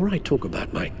 the more I talk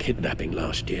about my kidnapping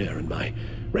last year and my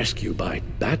rescue by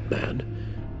Batman,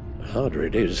 the harder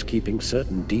it is keeping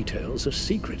certain details a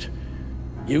secret.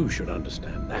 You should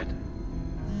understand that.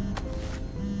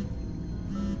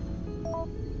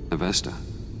 Avesta.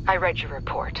 I read your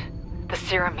report. The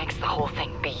serum makes the whole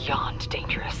thing beyond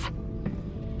dangerous.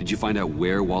 Did you find out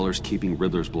where Waller's keeping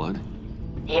Riddler's blood?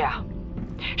 Yeah.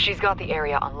 She's got the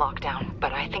area on lockdown,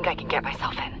 but I think I can get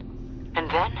myself in. And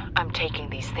then I'm taking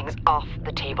these things off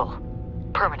the table.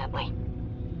 Permanently.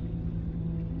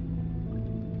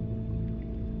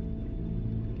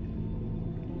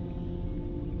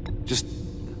 Just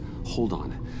hold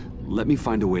on. Let me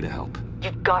find a way to help.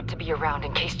 You've got to be around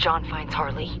in case John finds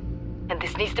Harley. And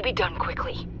this needs to be done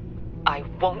quickly. I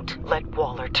won't let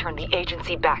Waller turn the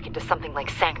agency back into something like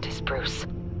Sanctus, Bruce.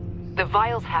 The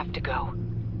vials have to go.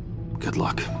 Good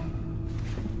luck.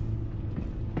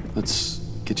 Let's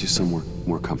get you somewhere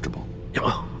more comfortable.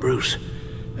 Oh, Bruce.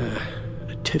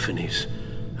 Tiffany's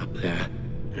up there.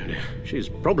 She's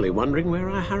probably wondering where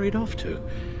I hurried off to.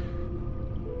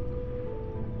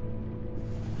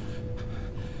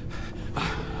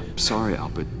 I'm sorry, Al,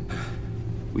 but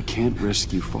we can't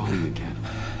risk you falling again.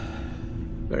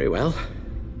 Very well.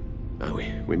 Now,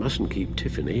 we mustn't keep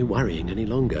Tiffany worrying any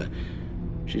longer.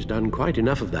 She's done quite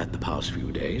enough of that the past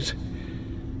few days.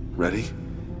 Ready?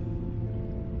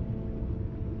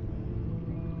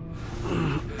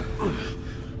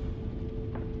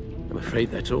 I'm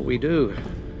afraid that's all we do.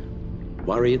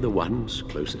 Worry the ones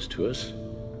closest to us.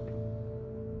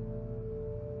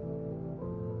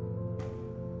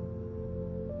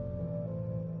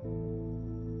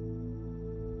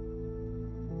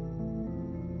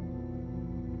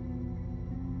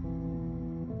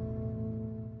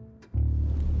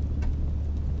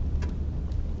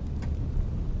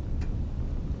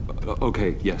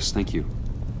 Okay, yes, thank you.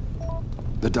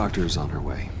 The doctor is on her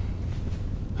way.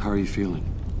 How are you feeling?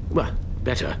 Well,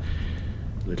 better.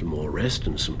 A little more rest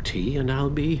and some tea, and I'll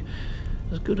be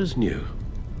as good as new.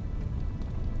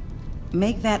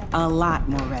 Make that a lot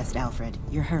more rest, Alfred.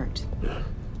 You're hurt.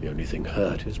 The only thing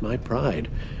hurt is my pride,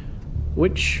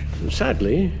 which,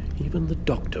 sadly, even the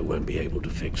doctor won't be able to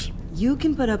fix. You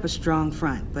can put up a strong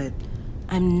front, but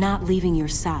I'm not leaving your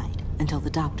side until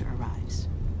the doctor arrives.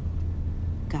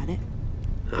 Got it?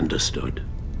 Understood.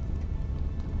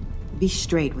 Be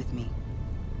straight with me.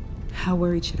 How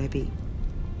worried should I be?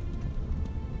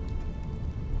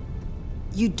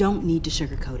 You don't need to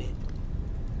sugarcoat it.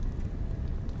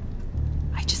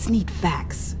 I just need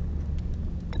facts.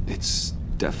 It's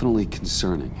definitely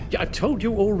concerning. Yeah, I've told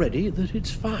you already that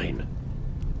it's fine.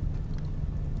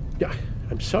 Yeah,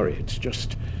 I'm sorry, it's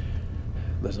just...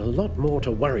 there's a lot more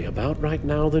to worry about right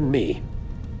now than me.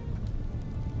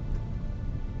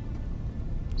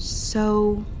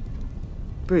 So,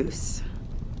 Bruce,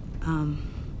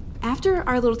 after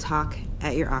our little talk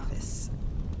at your office,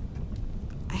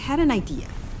 I had an idea.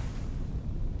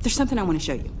 There's something I want to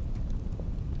show you.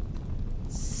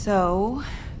 So,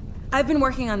 I've been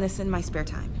working on this in my spare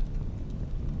time.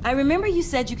 I remember you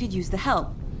said you could use the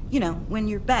help, you know, when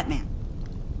you're Batman.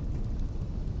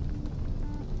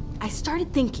 I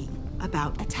started thinking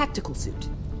about a tactical suit,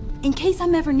 in case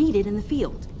I'm ever needed in the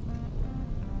field.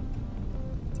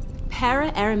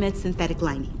 Para-aramid synthetic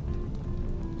lining.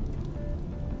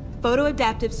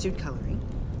 Photo-adaptive suit coloring.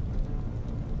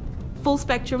 Full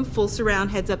spectrum, full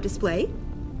surround heads-up display.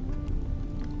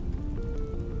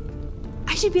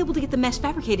 I should be able to get the mesh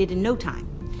fabricated in no time.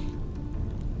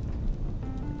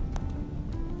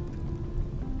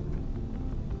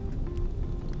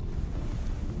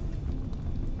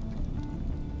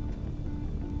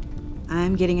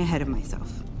 I'm getting ahead of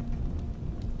myself.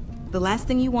 The last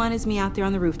thing you want is me out there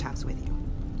on the rooftops with you.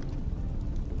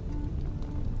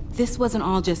 This wasn't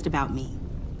all just about me.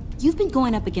 You've been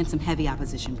going up against some heavy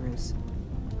opposition, Bruce.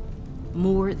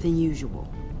 More than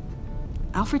usual.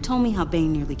 Alfred told me how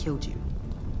Bane nearly killed you.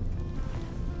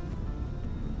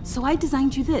 So I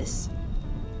designed you this.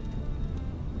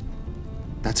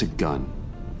 That's a gun.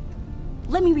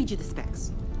 Let me read you the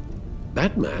specs.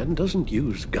 Batman doesn't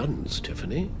use guns,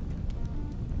 Tiffany.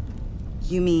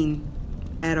 You mean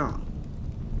at all?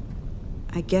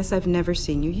 I guess I've never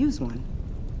seen you use one.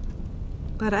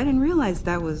 But I didn't realize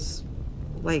that was,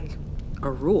 like, a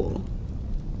rule.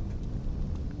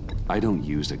 I don't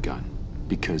use a gun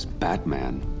because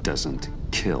Batman doesn't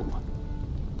kill.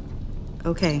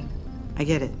 Okay, I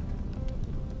get it.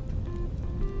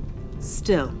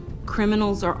 Still,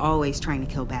 criminals are always trying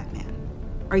to kill Batman.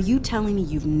 Are you telling me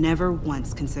you've never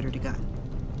once considered a gun?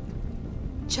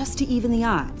 Just to even the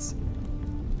odds.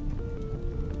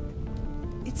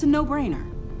 It's a no-brainer.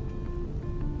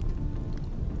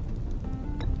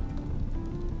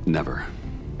 Never.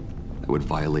 That would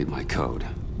violate my code.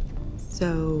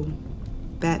 So,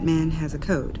 Batman has a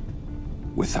code?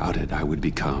 Without it, I would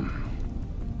become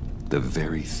the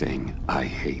very thing I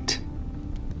hate.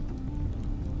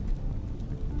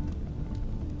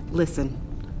 Listen,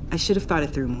 I should have thought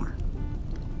it through more.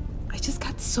 I just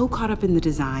got so caught up in the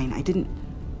design,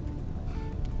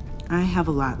 I have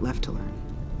a lot left to learn.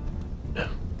 No,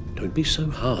 don't be so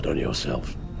hard on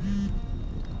yourself.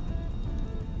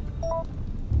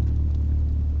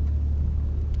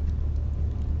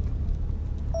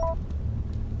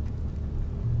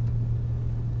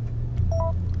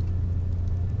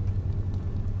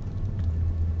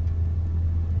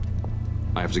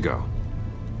 I have to go.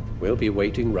 We'll be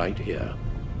waiting right here.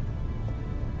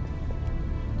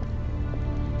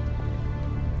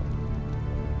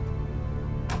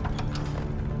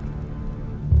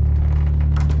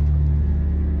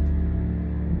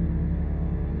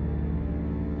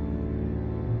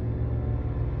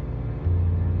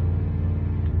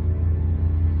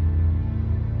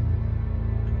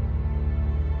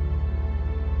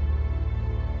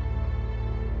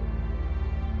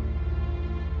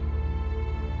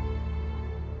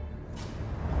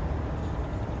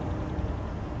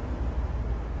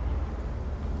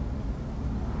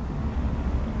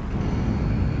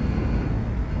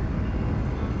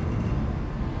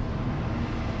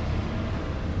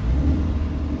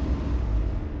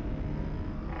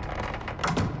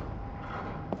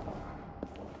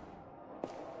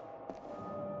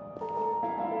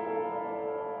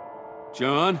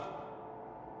 John?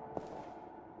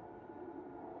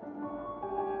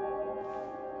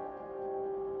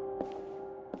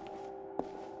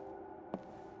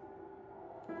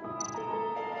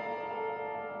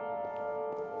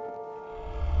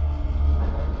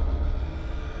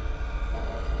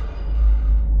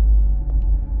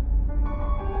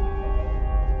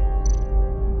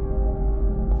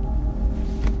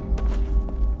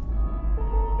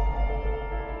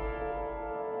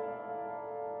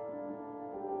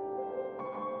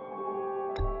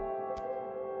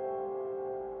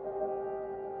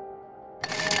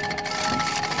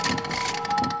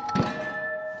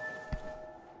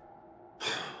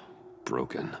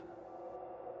 Broken.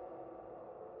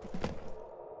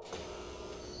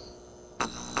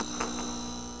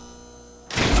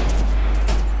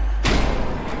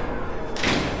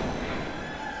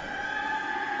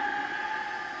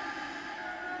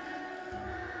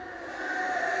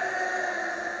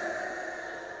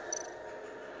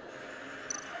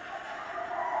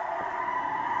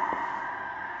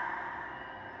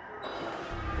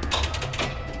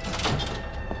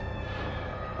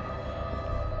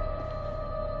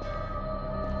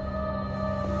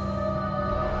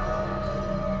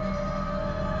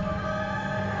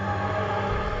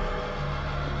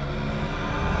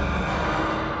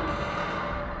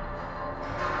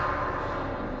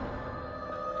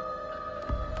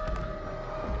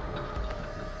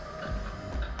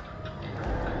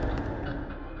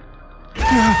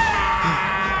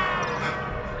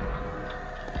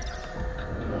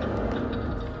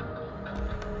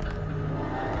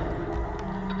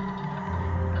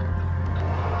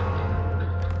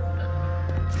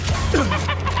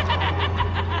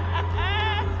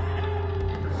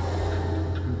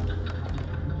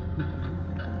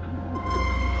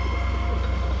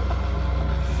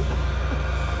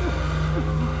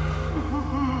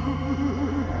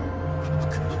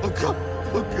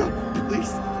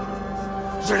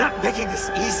 You're not making this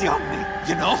easy on me,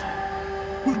 you know?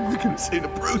 What am I gonna say to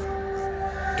Bruce?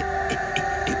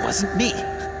 It wasn't me.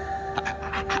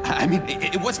 I mean,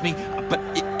 it was me, but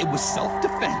it was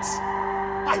self-defense.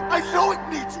 I know it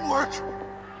needs work!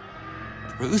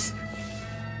 Bruce?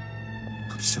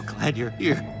 I'm so glad you're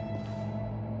here.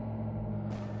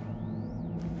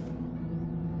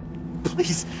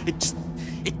 Please,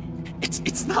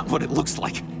 it's not what it looks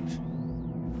like.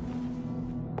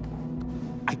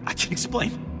 I can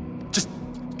explain. Just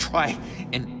try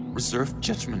and reserve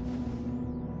judgment.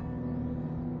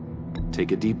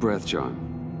 Take a deep breath,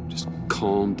 John. Just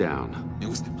calm down. It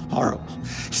was horrible.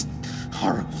 Just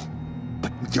horrible.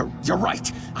 But you're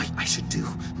right. I should do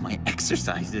my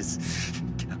exercises.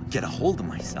 Get a hold of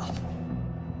myself.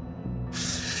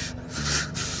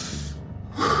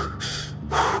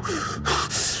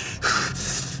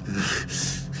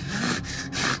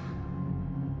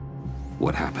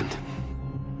 What happened?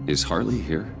 Is Harley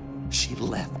here? She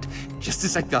left just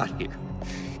as I got here.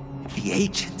 The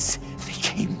agents, they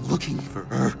came looking for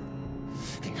her.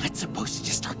 They're not supposed to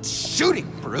just start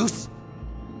shooting, Bruce.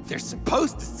 They're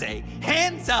supposed to say,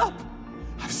 hands up!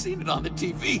 I've seen it on the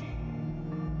TV.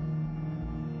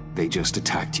 They just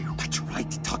attacked you. I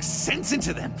tried to talk sense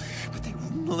into them, but they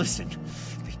wouldn't listen.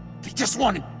 They just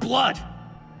wanted blood.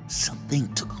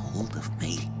 Something took hold of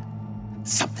me.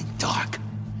 Something dark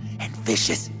and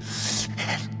vicious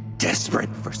and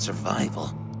desperate for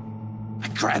survival. I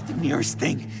grabbed the nearest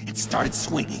thing and started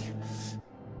swinging.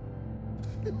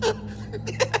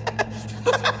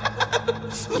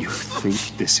 You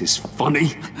think this is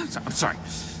funny? I'm sorry.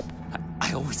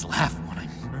 I always laugh when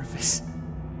I'm nervous.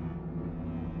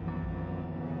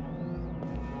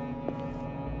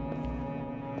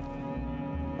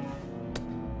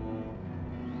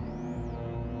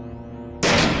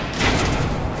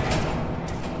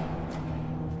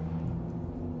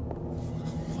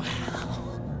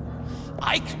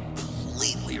 I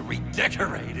completely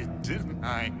redecorated, didn't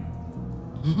I?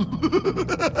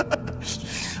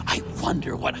 I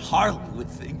wonder what Harley would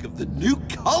think of the new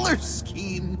color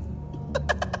scheme.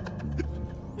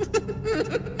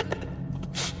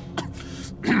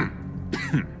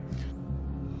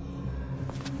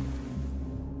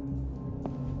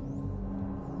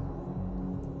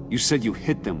 You said you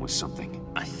hit them with something.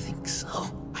 I think so.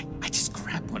 I just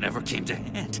grabbed whatever came to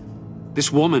hand.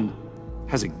 This woman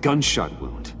has a gunshot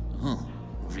wound. Oh,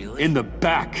 really? In the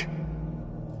back.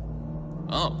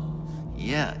 Oh,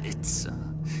 yeah, it's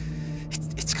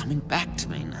coming back to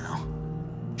me now.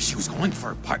 She was going for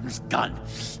her partner's gun,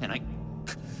 and I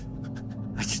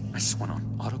just went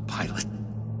on autopilot.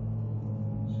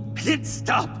 I didn't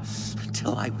stop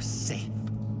until I was safe.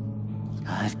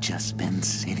 I've just been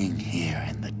sitting here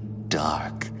in the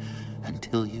dark,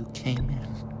 until you came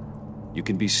in. You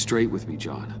can be straight with me,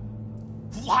 John.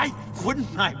 Why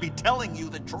wouldn't I be telling you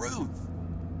the truth?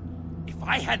 If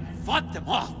I hadn't fought them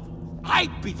off,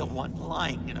 I'd be the one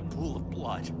lying in a pool of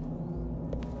blood.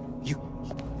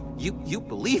 You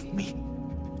believe me,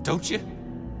 don't you?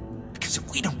 Because if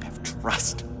we don't have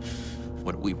trust,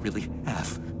 what do we really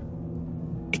have?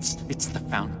 It's the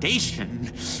foundation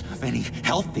of any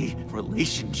healthy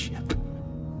relationship.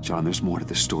 John, there's more to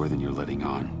the story than you're letting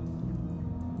on.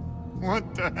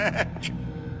 What the heck?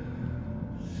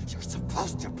 You're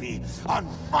supposed to be on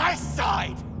my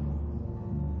side!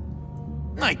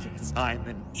 I guess I'm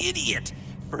an idiot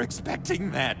for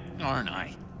expecting that, aren't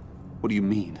I? What do you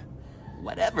mean?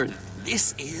 Whatever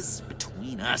this is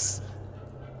between us,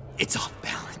 it's off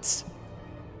balance.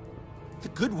 The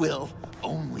goodwill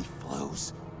only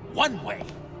flows one way,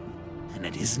 and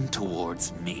it isn't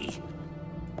towards me.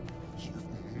 You've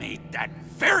made that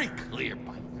very clear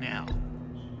by now.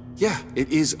 Yeah, it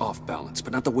is off balance,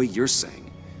 but not the way you're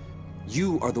saying.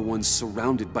 You are the one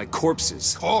surrounded by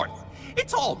corpses.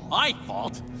 It's all my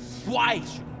fault. Why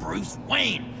should Bruce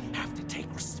Wayne have to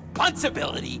take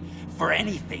responsibility for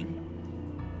anything?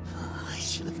 I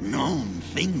should have known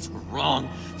things were wrong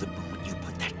the moment you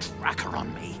put that tracker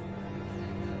on me.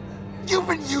 You've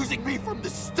been using me from the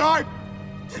start.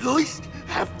 At least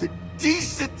have the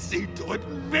decency to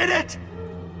admit it.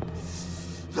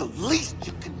 The least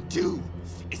you can do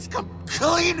is come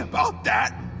clean about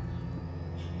that.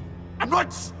 I'm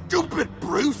not stupid,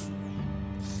 Bruce.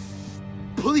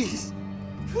 Please,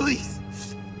 please,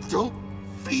 don't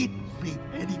feed me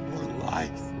any more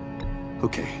lies.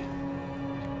 Okay.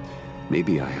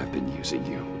 Maybe I have been using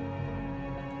you.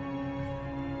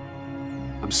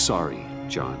 I'm sorry,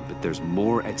 John, but there's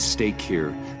more at stake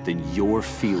here than your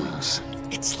feelings.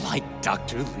 It's like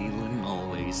Dr. Leland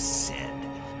always said.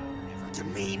 Never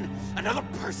demean another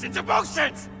person's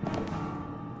emotions!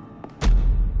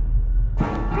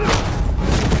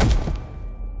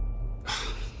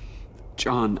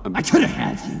 John, I could have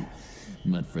had you,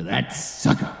 but for that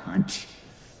sucker punch.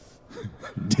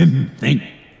 Didn't think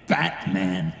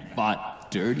Batman fought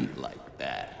dirty like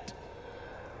that.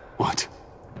 What?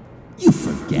 You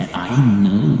forget I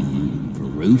know you,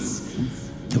 Bruce.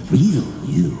 The real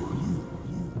you.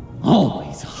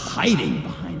 Always hiding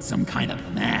behind some kind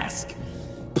of mask.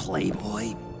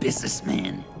 Playboy,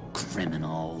 businessman,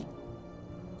 criminal.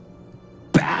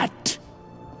 Bat.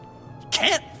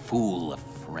 Can't fool a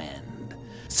friend.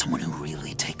 Someone who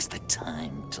really takes the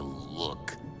time to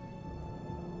look.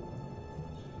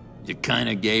 You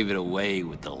kinda gave it away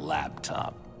with the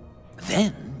laptop.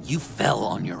 Then you fell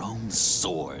on your own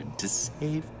sword to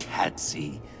save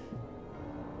Catsy.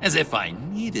 As if I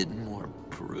needed more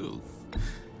proof.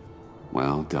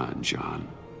 Well done, John.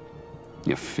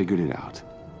 You figured it out.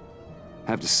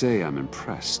 Have to say, I'm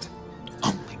impressed.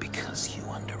 Only because you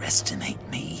underestimate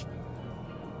me.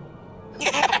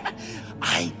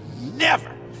 I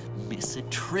never miss a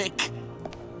trick.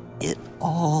 It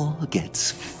all gets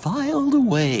filed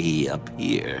away up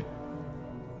here.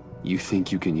 You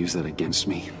think you can use that against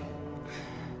me?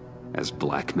 As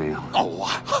blackmail? Oh,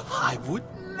 I would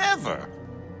never.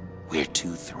 We're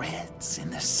two threads in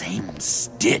the same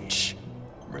stitch.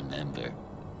 Remember?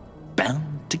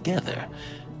 Bound together,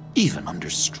 even under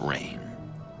strain.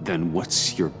 Then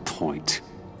what's your point?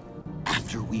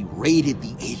 After we raided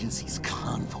the agency's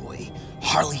convoy,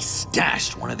 Harley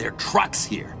stashed one of their trucks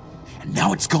here. And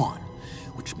now it's gone,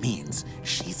 which means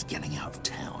she's getting out of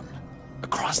town.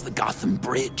 Across the Gotham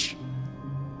Bridge.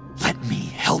 Let me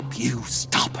help you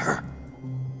stop her.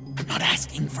 I'm not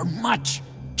asking for much,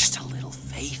 just a little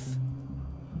faith.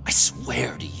 I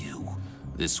swear to you,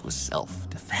 this was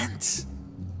self-defense.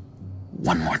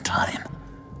 One more time.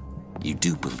 You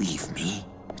do believe me,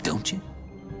 don't you?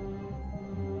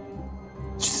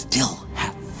 You still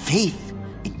have faith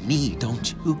in me,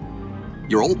 don't you?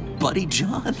 Your old buddy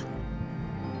John?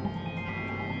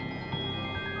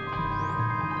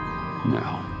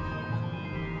 No.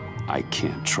 I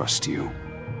can't trust you.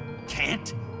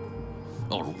 Can't?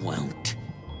 Or won't?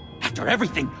 After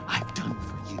everything I've done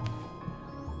for you.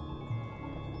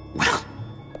 Well,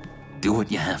 do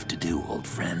what you have to do, old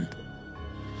friend.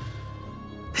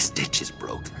 This ditch is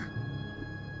broken.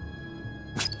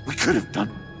 We could have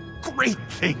done great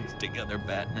things together,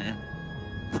 Batman.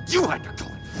 But you had to go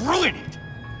and ruin it.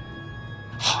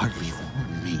 Hardly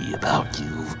warned me about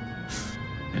you.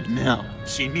 And now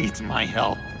she needs my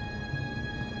help.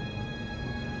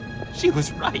 She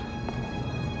was right.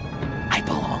 I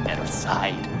belong at her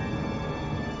side.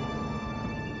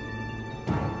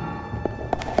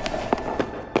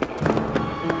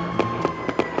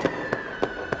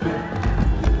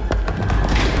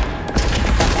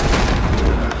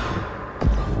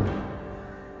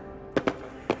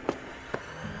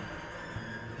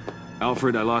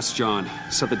 Alfred, I lost John.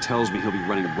 Something tells me he'll be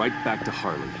running right back to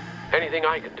Harley. Anything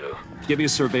I can do? Give me a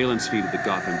surveillance feed of the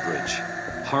Gotham Bridge.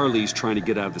 Harley's trying to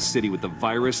get out of the city with the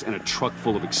virus and a truck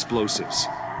full of explosives.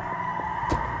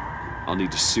 I'll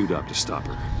need to suit up to stop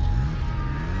her.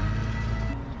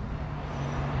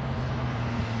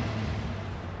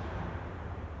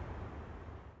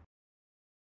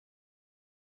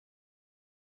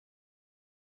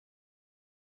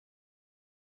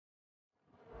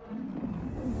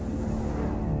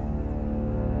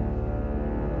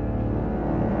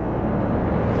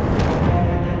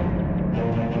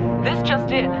 This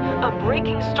just in, a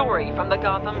breaking story from the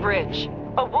Gotham Bridge.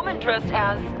 A woman dressed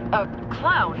as a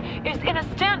clown is in a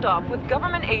standoff with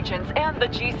government agents and the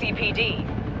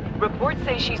GCPD. Reports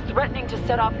say she's threatening to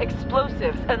set off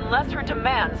explosives unless her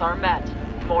demands are met.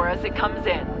 More as it comes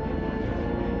in.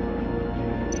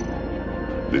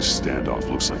 This standoff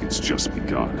looks like it's just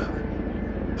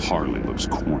begun. Harley looks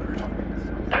cornered.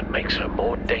 That makes her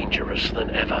more dangerous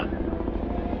than ever.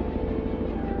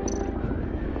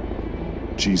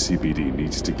 GCPD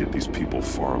needs to get these people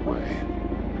far away.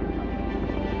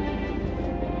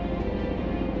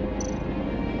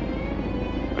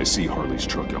 I see Harley's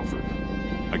truck, Alfred.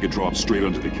 I could drop straight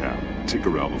onto the cab, take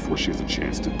her out before she has a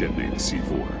chance to detonate the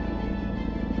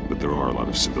C4. But there are a lot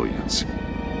of civilians.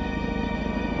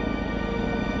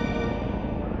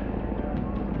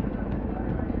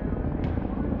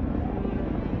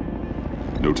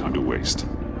 No time to waste.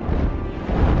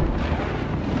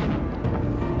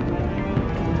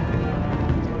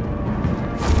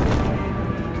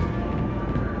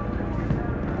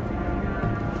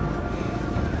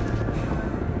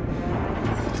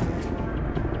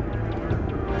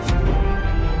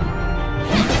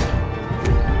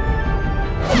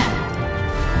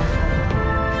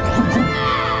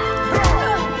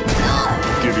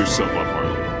 Give yourself up,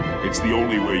 Harley. It's the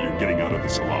only way you're getting out of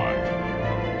this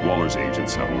alive. Waller's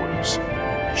agents have orders.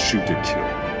 Shoot to kill.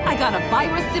 I got a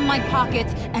virus in my pocket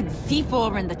and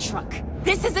C4 in the truck.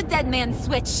 This is a dead man's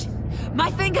switch. My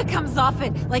finger comes off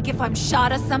it like if I'm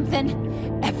shot or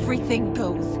something. Everything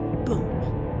goes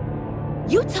boom.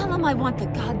 You tell him I want the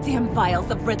goddamn vials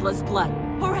of Riddler's blood,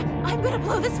 or I'm gonna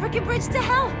blow this frickin' bridge to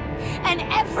hell. And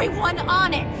everyone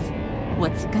on it.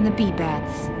 What's it gonna be,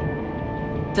 Bats?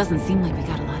 Doesn't seem like we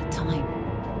got a lot of time.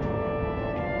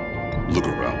 Look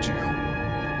around you.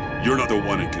 You're not the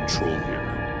one in control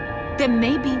here. Then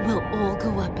maybe we'll all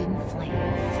go up in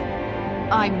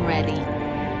flames. I'm ready.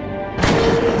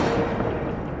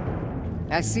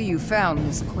 I see you found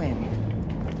Miss Quinn.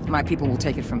 My people will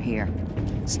take it from here.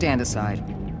 Stand aside,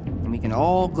 and we can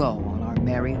all go on our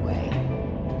merry way.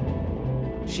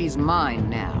 She's mine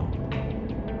now.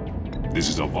 This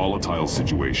is a volatile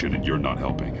situation, and you're not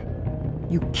helping.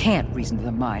 You can't reason with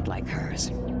a mind like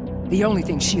hers. The only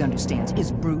thing she understands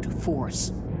is brute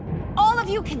force. All of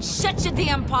you can shut your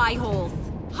damn pie holes.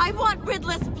 I want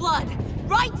Riddler's blood,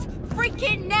 right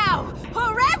freaking now,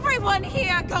 or everyone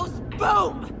here goes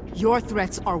boom! Your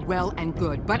threats are well and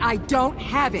good, but I don't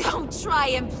have it! Don't try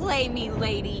and play me,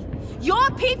 lady.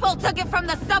 Your people took it from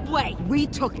the subway! We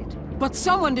took it, but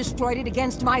someone destroyed it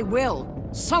against my will.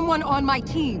 Someone on my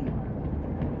team.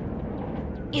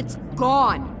 It's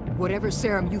gone. Whatever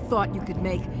serum you thought you could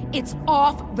make, it's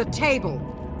off the table.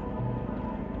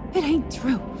 It ain't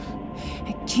true.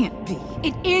 It can't be.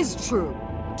 It is true.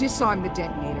 Disarm the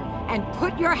detonator and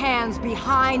put your hands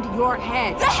behind your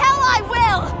head. The hell I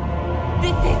will!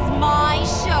 This is my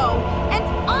show, and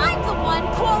I'm the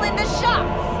one calling the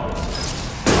shots!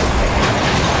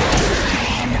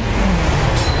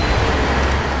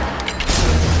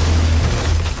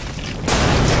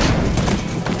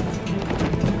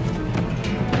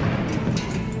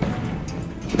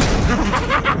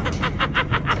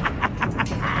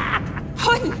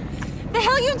 What the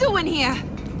hell are you doing here?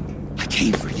 I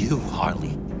came for you,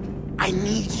 Harley. I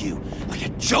need you, like a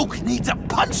joke needs a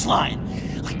punchline,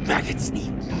 like maggots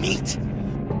need meat.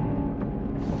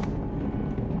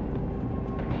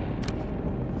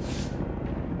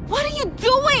 What are you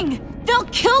doing? They'll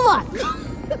kill us!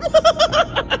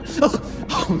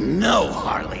 Oh no,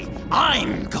 Harley.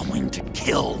 I'm going to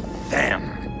kill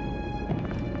them.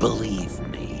 Believe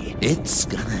me, it's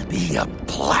gonna be a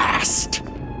blast.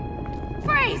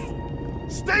 Freeze!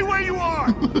 Stay where you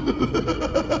are!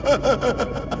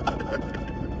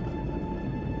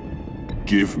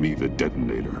 Give me the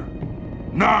detonator.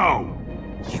 Now!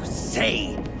 You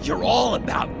say you're all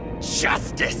about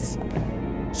justice.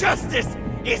 Justice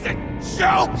is a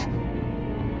joke!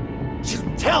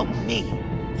 You tell me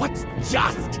what's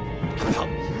just about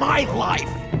my life.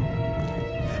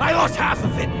 I lost half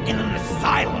of it in an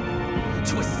asylum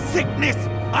to a sickness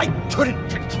I couldn't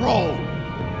control.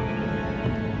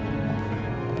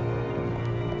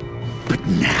 But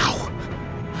now,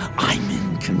 I'm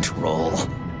in control.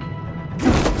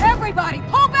 Everybody,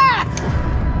 pull back!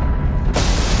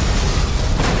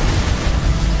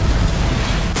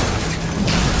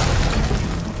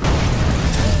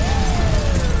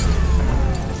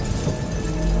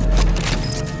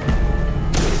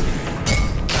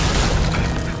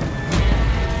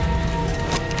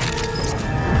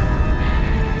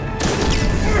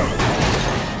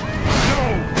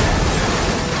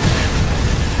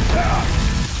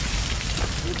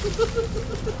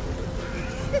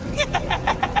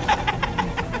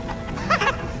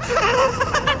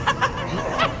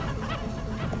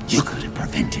 You could have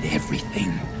prevented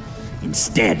everything.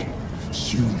 Instead,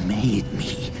 you made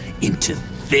me into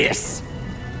this.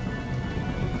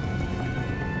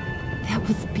 That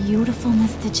was beautiful,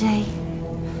 Mr. J.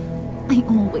 I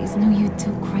always knew you'd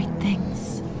do great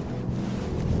things.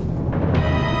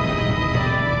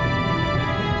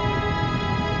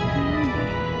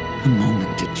 A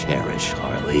moment to cherish,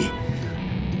 Harley.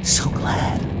 So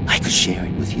glad I could share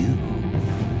it with you.